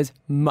 there was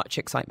much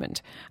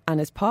excitement.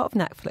 And as part of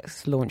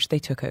Netflix launch, they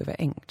took over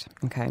Inked.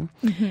 Okay.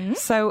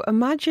 So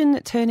imagine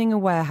turning a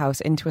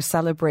warehouse into a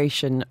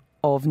celebration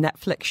of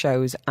Netflix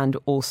shows and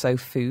also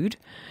food.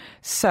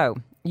 So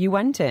you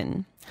went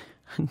in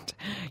and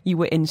you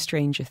were in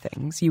Stranger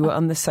Things. You were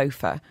on the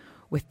sofa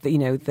with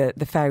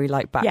the fairy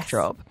light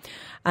backdrop. Yes.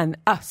 And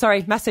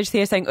message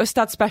here saying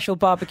Ustad special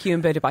barbecue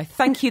in Bur Dubai.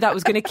 Thank you, that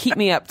was going to keep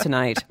me up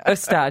tonight.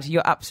 Ustad,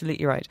 you're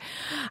absolutely right.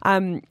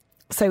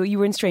 So you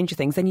were in Stranger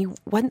Things, then you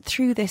went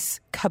through this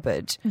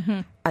cupboard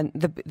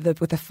and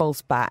with a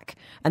false back,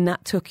 and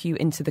that took you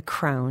into the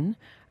Crown,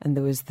 and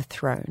there was the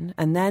throne,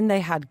 and then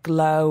they had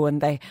Glow,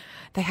 and they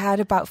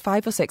had about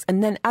 5 or 6,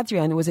 and then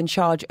Adrian was in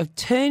charge of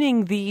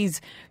turning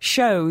these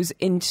shows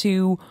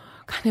into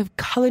kind of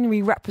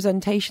culinary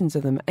representations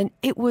of them, and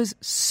it was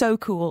so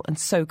cool and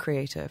so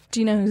creative. Do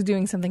you know who's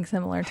doing something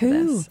similar to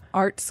this?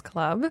 Arts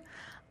Club.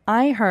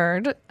 I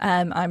heard,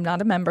 I'm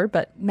not a member,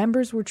 but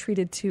members were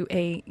treated to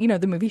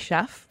the movie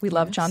Chef. We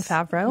love Jon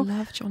Favreau.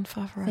 Love Jon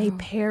Favreau. They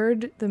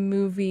paired the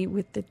movie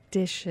with the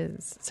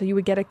dishes. So you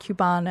would get a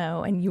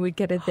Cubano and you would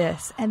get a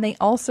this. And they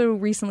also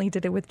recently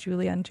did it with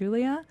Julia and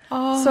Julia.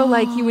 Oh. So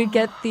you would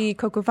get the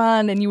coq au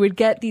vin and you would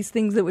get these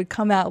things that would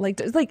come out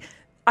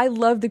I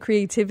love the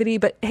creativity,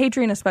 but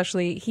Hadrian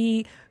especially,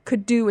 he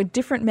could do a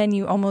different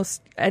menu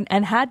almost and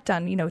had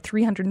done,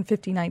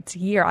 350 nights a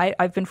year.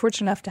 I've been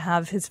fortunate enough to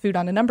have his food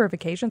on a number of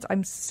occasions.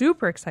 I'm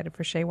super excited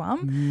for Shea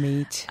Wam.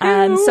 Me too.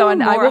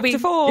 And I will be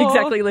four.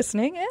 exactly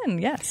listening in,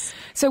 yes.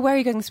 So where are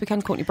you going this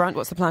weekend, Courtney Brandt?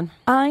 What's the plan?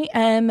 I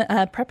am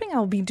prepping.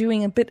 I'll be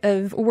doing a bit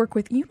of work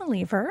with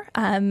Unilever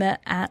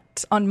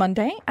on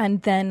Monday,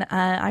 and then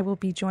I will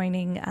be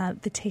joining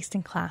the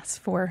tasting class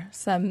for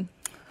some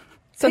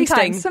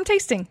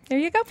tasting. There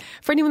you go.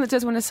 For anyone that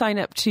does want to sign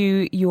up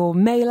to your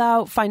mail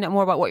out, find out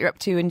more about what you're up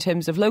to in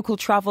terms of local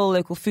travel,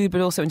 local food, but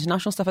also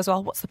international stuff as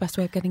well, what's the best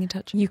way of getting in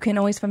touch? You can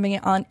always find me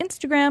on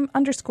Instagram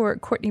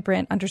 _Courtney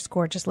Brandt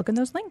 _ just look in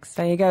those links.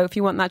 There you go. If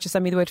you want that, just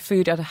send me the word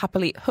food. I'd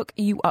happily hook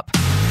you up.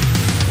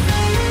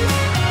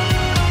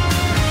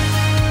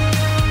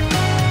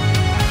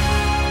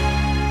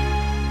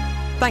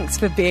 Thanks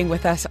for being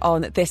with us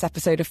on this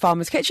episode of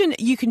Farmer's Kitchen.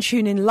 You can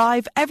tune in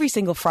live every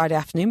single Friday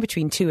afternoon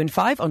between 2 and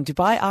 5 on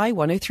Dubai Eye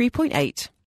 103.8.